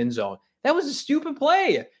your own end zone? That was a stupid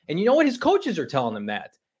play. And you know what? His coaches are telling him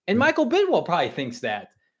that. And Michael Bidwell probably thinks that.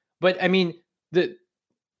 But I mean,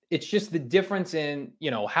 it's just the difference in,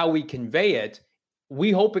 how we convey it.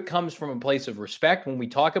 We hope it comes from a place of respect when we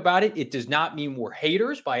talk about it. It does not mean we're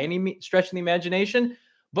haters by any stretch of the imagination,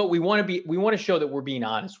 but we want to show that we're being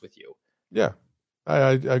honest with you. Yeah,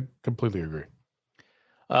 I completely agree.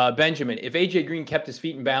 Benjamin, if AJ Green kept his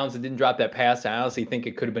feet in bounds and didn't drop that pass, I honestly think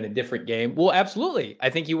it could have been a different game. Well, absolutely. I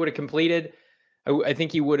think he would have completed. I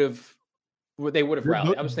think he would have. They would have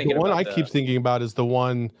rallied. I was thinking. The one I keep thinking about is the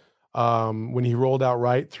one when he rolled out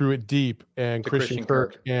right, threw it deep, and Christian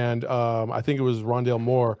Kirk and I think it was Rondale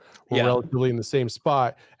Moore were relatively in the same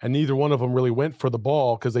spot, and neither one of them really went for the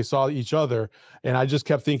ball because they saw each other. And I just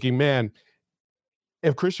kept thinking, man,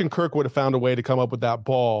 if Christian Kirk would have found a way to come up with that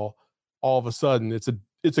ball, all of a sudden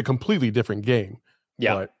it's a completely different game.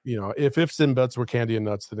 Yeah. But, if ifs and buts were candy and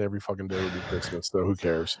nuts, then every fucking day would be Christmas. So who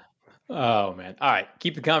cares? Oh, man. All right.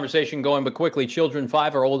 Keep the conversation going, but quickly, children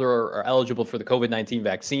 5 or older are eligible for the COVID-19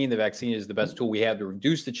 vaccine. The vaccine is the best tool we have to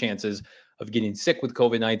reduce the chances of getting sick with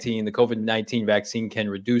COVID-19. The COVID-19 vaccine can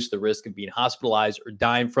reduce the risk of being hospitalized or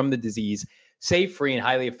dying from the disease. Safe, free, and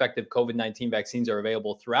highly effective COVID-19 vaccines are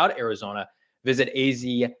available throughout Arizona. Visit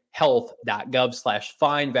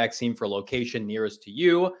azhealth.gov/find vaccine for location nearest to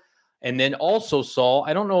you. And then also, Saul,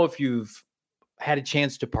 I don't know if you've had a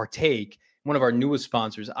chance to partake. One of our newest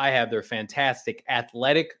sponsors, I have their fantastic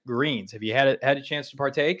Athletic Greens. Have you had a chance to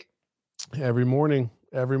partake? Every morning.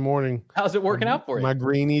 How's it working out for you? My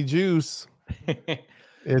greeny juice.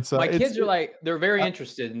 My kids are like, they're very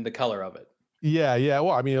interested in the color of it. Yeah. Well,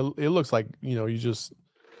 I mean, it looks like, you just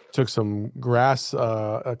took some grass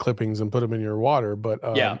clippings and put them in your water, but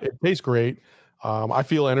it tastes great. I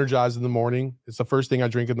feel energized in the morning. It's the first thing I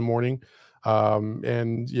drink in the morning.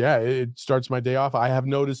 It starts my day off. I have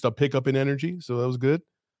noticed a pickup in energy, so that was good.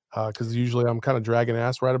 Because usually I'm kind of dragging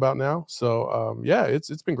ass right about now. So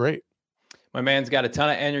it's been great. My man's got a ton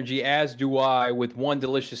of energy, as do I. With one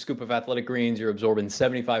delicious scoop of Athletic Greens, you're absorbing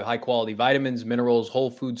 75 high-quality vitamins, minerals,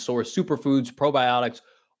 whole food source, superfoods, probiotics,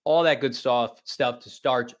 all that good stuff to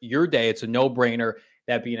start your day. It's a no-brainer.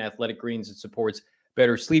 That being Athletic Greens, it supports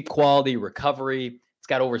better sleep quality, recovery. It's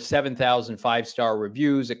got over 7,000 five-star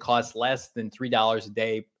reviews. It costs less than $3 a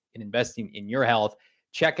day in investing in your health.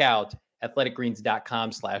 Check out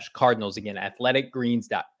athleticgreens.com/Cardinals. Again,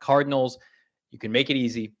 athleticgreens.Cardinals. You can make it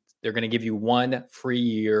easy. They're going to give you 1 free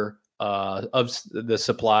year of the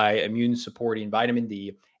supply, immune-supporting vitamin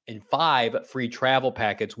D, and 5 free travel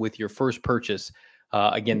packets with your first purchase.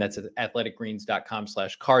 Again, that's at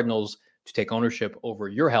athleticgreens.com/Cardinals to take ownership over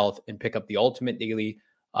your health and pick up the ultimate daily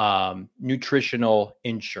nutritional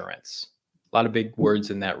insurance. A lot of big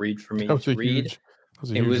words in that read for me to read.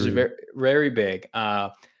 It was very, very big.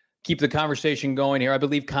 Keep the conversation going here. I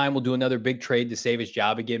believe Keim will do another big trade to save his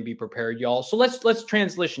job again. Be prepared, y'all. So let's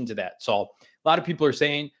transition to that. So a lot of people are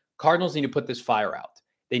saying Cardinals need to put this fire out.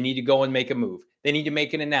 They need to go and make a move. They need to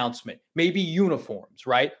make an announcement, maybe uniforms,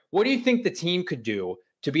 right? What do you think the team could do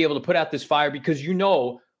to be able to put out this fire? Because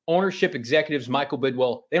ownership executives, Michael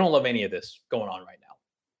Bidwell, they don't love any of this going on right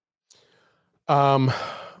now.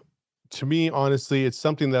 To me, honestly, it's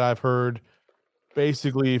something that I've heard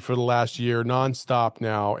basically for the last year nonstop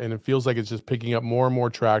now, and it feels like it's just picking up more and more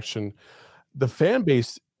traction. The fan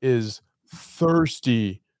base is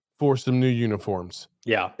thirsty for some new uniforms.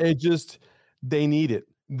 Yeah. They need it.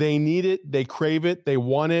 They crave it. They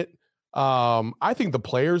want it. I think the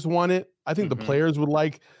players want it. I think the players would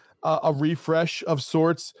like a refresh of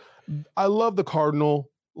sorts. I love the Cardinal.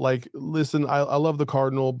 Listen, I love the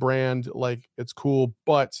Cardinal brand. It's cool,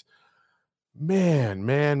 but man,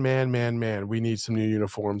 we need some new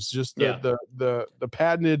uniforms. Just the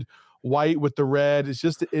patented white with the red. It's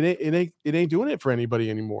just it ain't doing it for anybody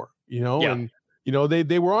anymore. And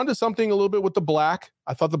they were onto something a little bit with the black.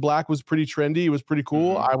 I thought the black was pretty trendy. It was pretty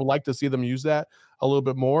cool. I would like to see them use that a little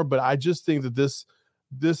bit more, but I just think that this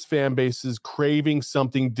fan base is craving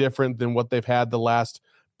something different than what they've had the last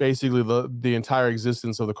basically the entire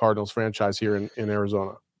existence of the Cardinals franchise here in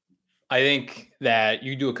Arizona. I think that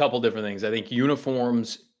you do a couple different things. I think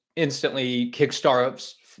uniforms instantly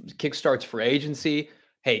kickstarts free agency.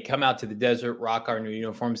 Hey, come out to the desert, rock our new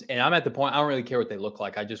uniforms. And I'm at the point, I don't really care what they look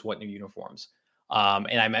like. I just want new uniforms.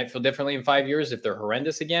 And I might feel differently in 5 years if they're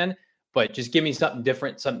horrendous again, but just give me something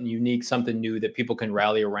different, something unique, something new that people can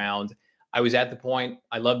rally around. I was at the point,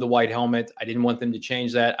 I love the white helmet. I didn't want them to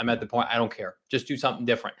change that. I'm at the point, I don't care. Just do something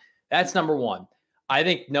different. That's number one. I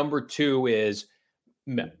think number two is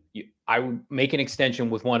I would make an extension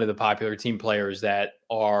with one of the popular team players that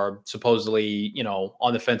are supposedly,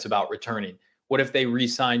 on the fence about returning. What if they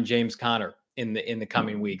re-sign James Conner in the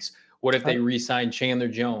coming weeks? What if they re-sign Chandler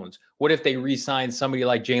Jones? What if they re-sign somebody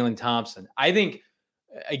like Jalen Thompson? I think,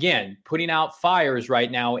 again, putting out fires right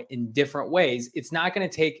now in different ways, it's not going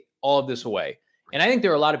to take all of this away. And I think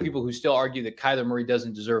there are a lot of people who still argue that Kyler Murray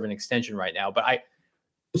doesn't deserve an extension right now. But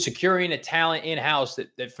securing a talent in-house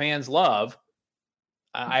that fans love,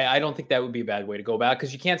 I don't think that would be a bad way to go about it,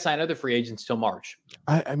 because you can't sign other free agents till March.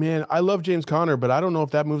 I love James Conner, but I don't know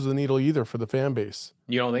if that moves the needle either for the fan base.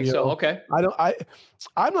 You don't think so? Okay.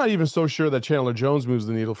 I'm not even so sure that Chandler Jones moves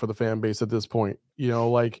the needle for the fan base at this point.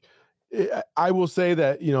 I will say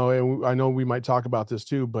that, and I know we might talk about this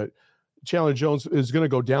too, but Chandler Jones is going to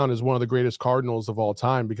go down as one of the greatest Cardinals of all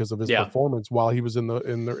time because of his performance while he was in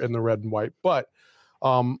the red and white. But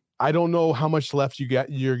I don't know how much left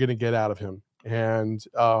you're going to get out of him. And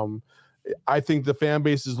I think the fan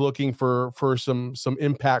base is looking for some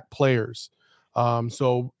impact players.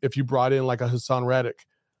 So if you brought in like a Hassan Reddick,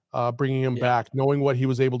 bringing him back, knowing what he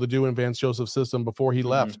was able to do in Vance Joseph's system before he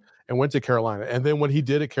left and went to Carolina, and then what he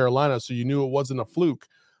did at Carolina, so you knew it wasn't a fluke.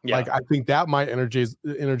 Like, I think that might energize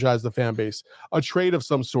the fan base. A trade of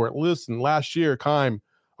some sort. Listen, last year,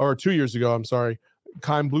 or 2 years ago, I'm sorry,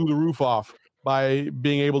 Keim blew the roof off by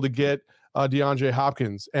being able to get DeAndre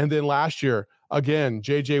Hopkins. And then last year, again,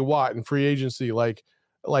 JJ Watt in free agency, like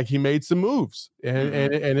he made some moves and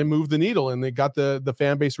it moved the needle, and they got the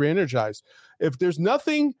fan base re-energized. If there's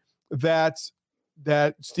nothing that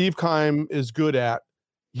Steve Keim is good at,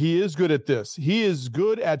 he is good at this. He is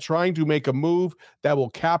good at trying to make a move that will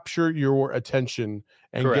capture your attention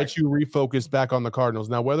and get you refocused back on the Cardinals.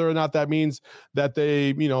 Now, whether or not that means that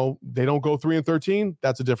they don't go 3-13,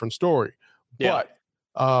 that's a different story. Yeah.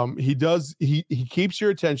 But he keeps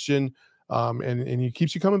your attention, and he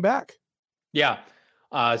keeps you coming back. Yeah.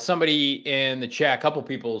 Somebody in the chat, a couple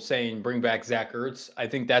people saying bring back Zach Ertz. I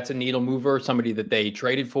think that's a needle mover, somebody that they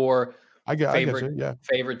traded for.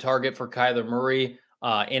 Favorite target for Kyler Murray,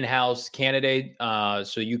 in-house candidate.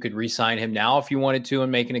 So you could re-sign him now if you wanted to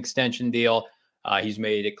and make an extension deal. He's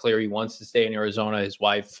made it clear he wants to stay in Arizona. His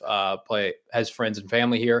wife has friends and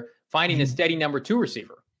family here. Finding a steady number 2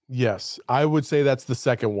 receiver. Yes, I would say that's the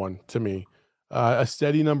second one to me. A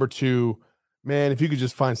steady number 2. Man, if you could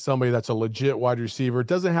just find somebody that's a legit wide receiver, it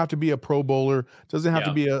doesn't have to be a Pro Bowler, doesn't have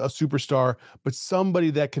to be a superstar, but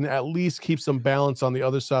somebody that can at least keep some balance on the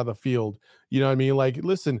other side of the field. You know what I mean? Like,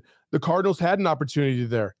 listen, the Cardinals had an opportunity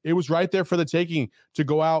there. It was right there for the taking to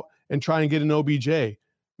go out and try and get an OBJ.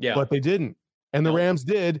 Yeah. But they didn't. And the Rams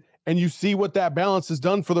did. And you see what that balance has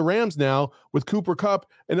done for the Rams now with Cooper Kupp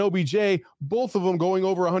and OBJ, both of them going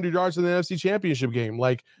over 100 yards in the NFC Championship game.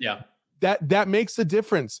 Like, that makes a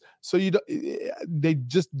difference. So they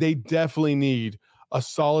definitely need a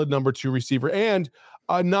solid number 2 receiver and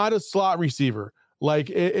not a slot receiver, like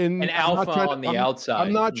an alpha on the outside.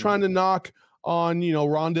 I'm not trying to knock on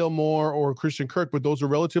Rondale Moore or Christian Kirk, but those are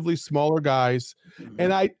relatively smaller guys.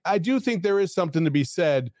 And I do think there is something to be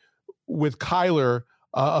said with Kyler,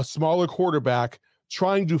 a smaller quarterback,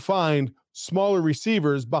 trying to find smaller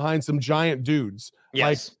receivers behind some giant dudes.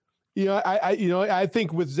 Yes. I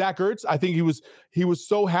think with Zach Ertz, I think he was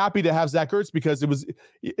so happy to have Zach Ertz because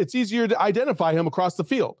it's easier to identify him across the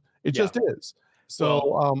field. It just is.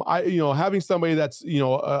 So having somebody that's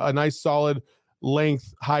a nice solid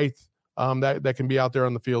length, height, that can be out there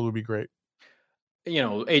on the field would be great.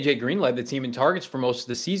 AJ Green led the team in targets for most of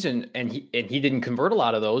the season, and he didn't convert a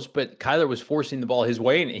lot of those, but Kyler was forcing the ball his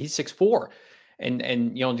way, and he's 6'4", and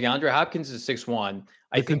DeAndre Hopkins is 6'1".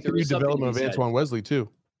 I think there is development of Antoine Wesley too.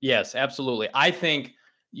 Yes, absolutely. I think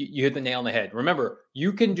you hit the nail on the head. Remember,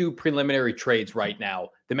 you can do preliminary trades right now.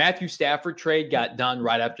 The Matthew Stafford trade got done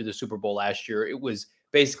right after the Super Bowl last year. It was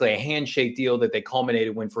basically a handshake deal that they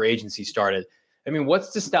culminated when free agency started. I mean,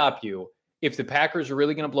 what's to stop you if the Packers are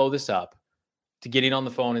really going to blow this up to getting on the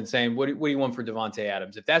phone and saying, what do you want for Davante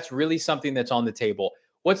Adams? If that's really something that's on the table,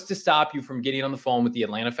 what's to stop you from getting on the phone with the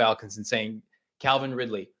Atlanta Falcons and saying, Calvin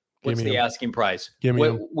Ridley, what's the asking price?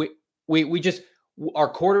 Our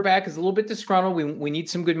quarterback is a little bit disgruntled. We need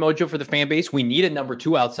some good mojo for the fan base. We need a number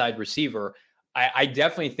 2 outside receiver. I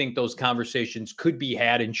definitely think those conversations could be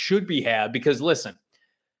had and should be had because, listen,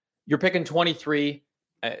 you're picking 23.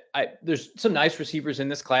 There's some nice receivers in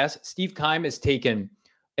this class. Steve Keim has taken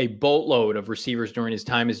a boatload of receivers during his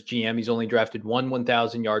time as GM. He's only drafted one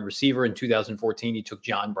 1,000-yard receiver. In 2014, he took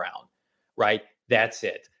John Brown, right? That's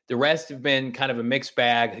it. The rest have been kind of a mixed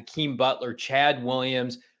bag. Hakeem Butler, Chad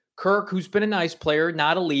Williams, Kirk, who's been a nice player,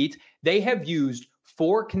 not elite. They have used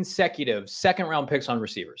 4 consecutive second-round picks on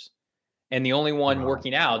receivers. And the only one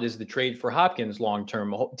working out is the trade for Hopkins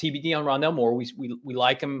long-term. TBD on Rondale Moore. We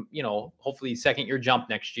like him, hopefully second-year jump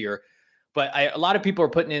next year. But a lot of people are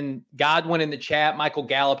putting in Godwin in the chat, Michael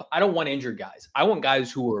Gallup. I don't want injured guys. I want guys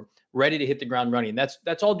who are ready to hit the ground running.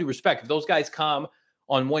 That's all due respect. If those guys come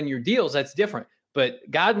on 1-year deals, that's different. But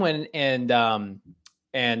Godwin and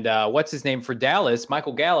what's his name for Dallas,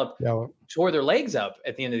 Michael Gallup, tore their legs up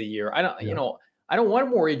at the end of the year. I don't want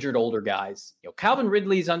more injured older guys. Calvin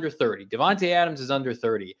Ridley is under 30. Davante Adams is under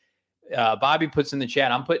 30. Bobby puts in the chat,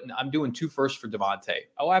 I'm doing 2 firsts for Davante.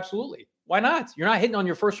 Oh, absolutely. Why not? You're not hitting on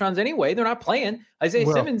your first rounds anyway. They're not playing. Isaiah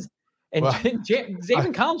Simmons and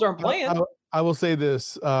Zayvon Collins aren't playing. I will say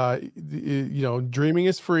this, dreaming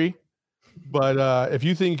is free, but if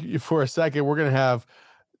you think for a second we're going to have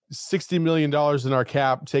 $60 million in our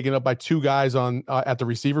cap taken up by 2 guys on at the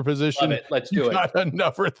receiver position. Love it. Let's do it. Got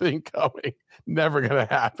another thing coming. Never going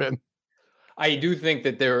to happen. I do think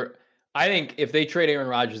that I think if they trade Aaron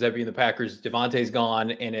Rodgers, that'd be in the Packers. Devontae's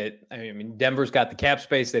gone, and I mean, Denver's got the cap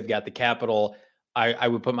space. They've got the capital. I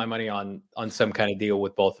would put my money on some kind of deal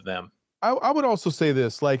with both of them. I would also say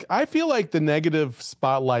this, like, I feel like the negative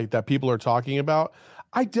spotlight that people are talking about,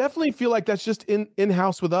 I definitely feel like that's just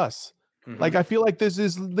in-house with us. Mm-hmm. Like, I feel like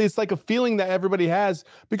it's like a feeling that everybody has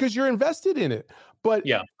because you're invested in it. But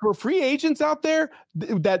for free agents out there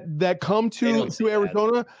that come to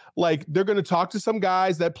Arizona, like, they're going to talk to some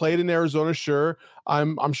guys that played in Arizona. Sure.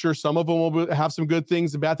 I'm sure some of them will have some good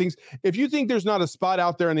things and bad things. If you think there's not a spot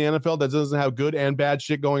out there in the NFL that doesn't have good and bad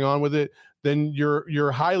shit going on with it, then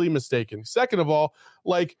you're highly mistaken. Second of all,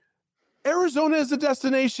 like, Arizona is a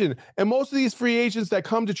destination, and most of these free agents that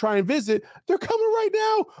come to try and visit, they're coming right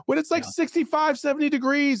now when it's like 65, 70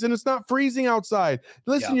 degrees and it's not freezing outside.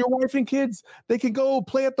 Listen, your wife and kids, they can go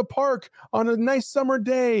play at the park on a nice summer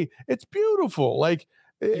day. It's beautiful. Like,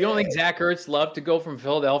 you don't think Zach Ertz loved to go from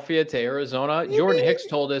Philadelphia to Arizona? Jordan Hicks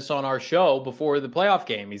told us on our show before the playoff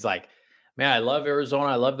game. He's like, man, I love Arizona.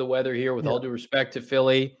 I love the weather here. With all due respect to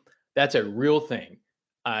Philly, that's a real thing.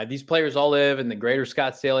 These players all live in the greater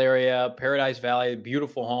Scottsdale area, Paradise Valley,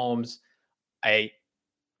 beautiful homes. The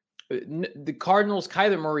Cardinals,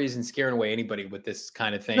 Kyler Murray isn't scaring away anybody with this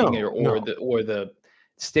kind of thing or the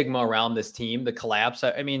stigma around this team, the collapse.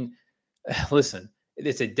 I mean, listen,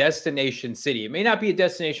 it's a destination city. It may not be a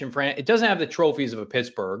destination it doesn't have the trophies of a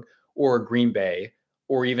Pittsburgh or a Green Bay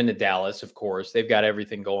or even a Dallas, of course. They've got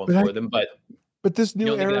everything going for them. But this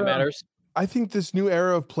new era, that matters? I think this new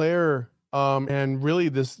era of player and really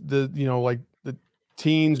like the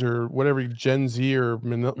teens or whatever, Gen Z or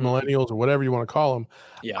millennials or whatever you want to call them.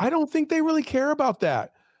 I don't think they really care about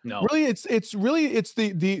that. No, really, it's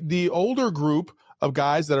the older group of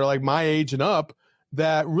guys that are like my age and up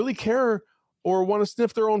that really care or want to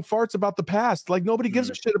sniff their own farts about the past. Like, nobody gives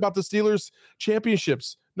a shit about the Steelers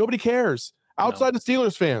championships. Nobody cares outside the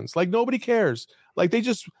Steelers fans. Like, nobody cares. Like,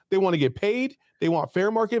 they want to get paid. They want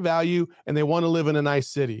fair market value, and they want to live in a nice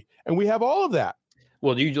city. And we have all of that.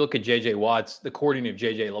 Well, you look at J.J. Watt's, the courting of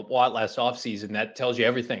J.J. Watt last offseason, that tells you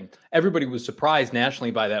everything. Everybody was surprised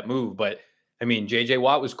nationally by that move. But, I mean, J.J.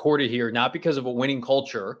 Watt was courted here not because of a winning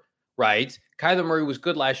culture, right? Kyler Murray was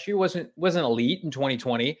good last year, wasn't elite in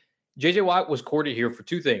 2020. J.J. Watt was courted here for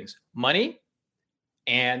two things: money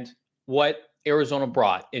and what Arizona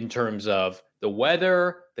brought in terms of the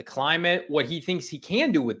weather, the climate, what he thinks he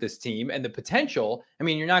can do with this team, and the potential. I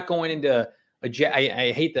mean, you're not going into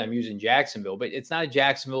I hate that I'm using Jacksonville, but it's not a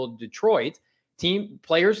Jacksonville, Detroit team.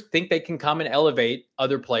 Players think they can come and elevate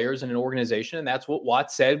other players in an organization, and that's what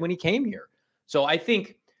Watt said when he came here. So I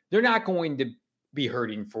think they're not going to be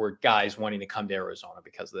hurting for guys wanting to come to Arizona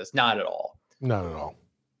because of this. Not at all. Not at all.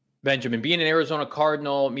 Benjamin, being an Arizona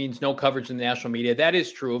Cardinal means no coverage in the national media. That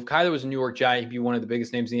is true. If Kyler was a New York Giant, he'd be one of the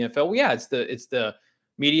biggest names in the NFL. Well, yeah, it's the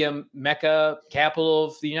media mecca capital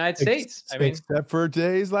of the United States. I mean, except for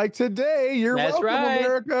days like today. That's welcome, right,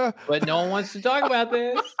 America. But no one wants to talk about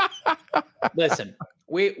this. Listen,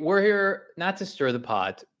 we're here not to stir the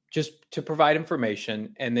pot, just to provide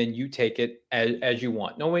information, and then you take it as you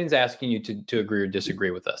want. No one's asking you to agree or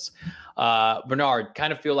disagree with us. Bernard,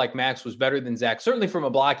 kind of feel like Max was better than Zach, certainly from a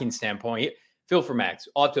blocking standpoint. Feel for Max.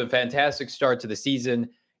 Off to a fantastic start to the season.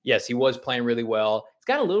 Yes, he was playing really well. He's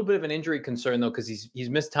got a little bit of an injury concern, though, because he's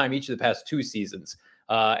missed time each of the past two seasons.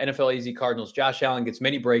 NFL AZ Cardinals, Josh Allen gets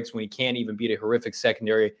many breaks when he can't even beat a horrific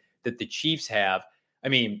secondary that the Chiefs have. I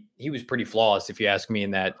mean, he was pretty flawless, if you ask me, in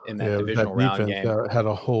that divisional round game. Had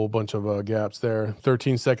a whole bunch of gaps there.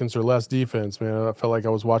 13 seconds or less defense, man. I felt like I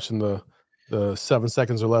was watching the 7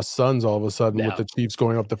 seconds or less Suns all of a sudden with the Chiefs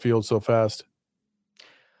going up the field so fast.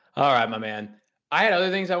 All right, my man. I had other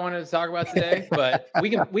things I wanted to talk about today, but we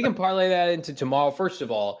can parlay that into tomorrow. First of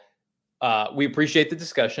all, we appreciate the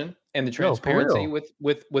discussion and the transparency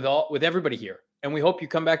with everybody here, and we hope you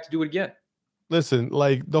come back to do it again. Listen,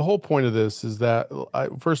 like, the whole point of this is that,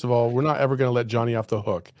 first of all, we're not ever going to let Johnny off the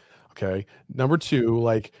hook. Okay. Number two,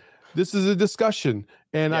 like, this is a discussion.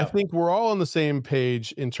 And I think we're all on the same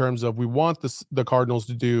page in terms of we want the Cardinals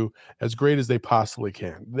to do as great as they possibly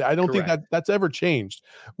can. I don't think that's ever changed.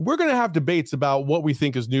 We're going to have debates about what we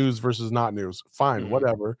think is news versus not news. Fine,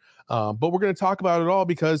 whatever. But we're going to talk about it all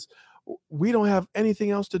because we don't have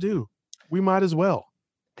anything else to do. We might as well.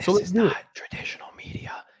 This is not traditional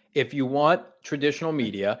media. If you want traditional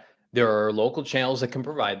media, there are local channels that can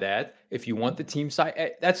provide that. If you want the team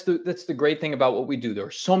side, that's the great thing about what we do. There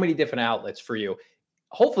are so many different outlets for you.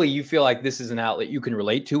 Hopefully you feel like this is an outlet you can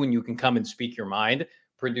relate to and you can come and speak your mind.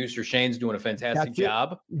 Producer Shane's doing a fantastic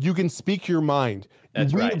job. You can speak your mind.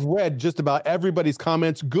 That's right. We've read just about everybody's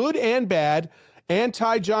comments, good and bad,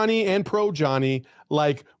 anti Johnny and pro Johnny.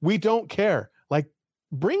 Like, we don't care. Like,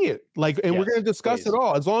 bring it. Like, and we're going to discuss it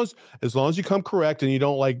all. As long as you come correct and you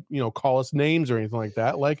don't, like, call us names or anything like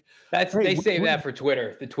that. Like, they save that for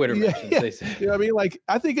Twitter, the Twitter mentions. They say. You know what I mean? Like,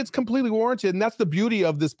 I think it's completely warranted. And that's the beauty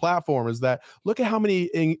of this platform, is that look at how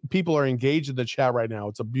many people are engaged in the chat right now.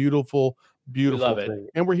 It's a beautiful, beautiful thing.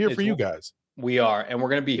 And we're here for you guys. We are. And we're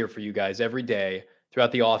going to be here for you guys every day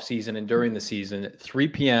throughout the off season and during the season, 3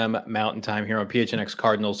 p.m. Mountain Time here on PHNX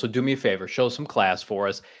Cardinals. So do me a favor, show some class for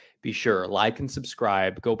us. Be sure, like and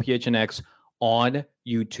subscribe. Go PHNX on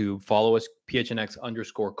YouTube. Follow us,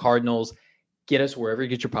 PHNX_Cardinals. Get us wherever you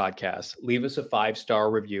get your podcasts. Leave us a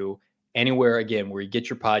 5-star review anywhere, again, where you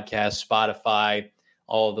get your podcasts, Spotify,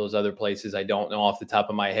 all of those other places. I don't know off the top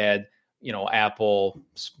of my head. Apple,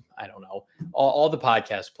 I don't know, all the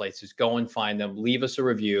podcast places. Go and find them. Leave us a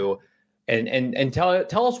review and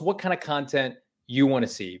tell us what kind of content you want to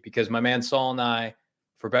see, because my man Saul and I,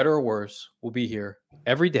 for better or worse, will be here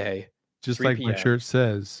every day. Just like my shirt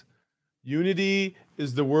says, unity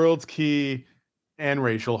is the world's key and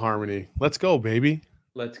racial harmony. Let's go, baby.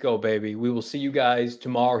 Let's go, baby. We will see you guys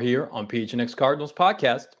tomorrow here on PHNX Cardinals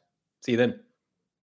podcast. See you then.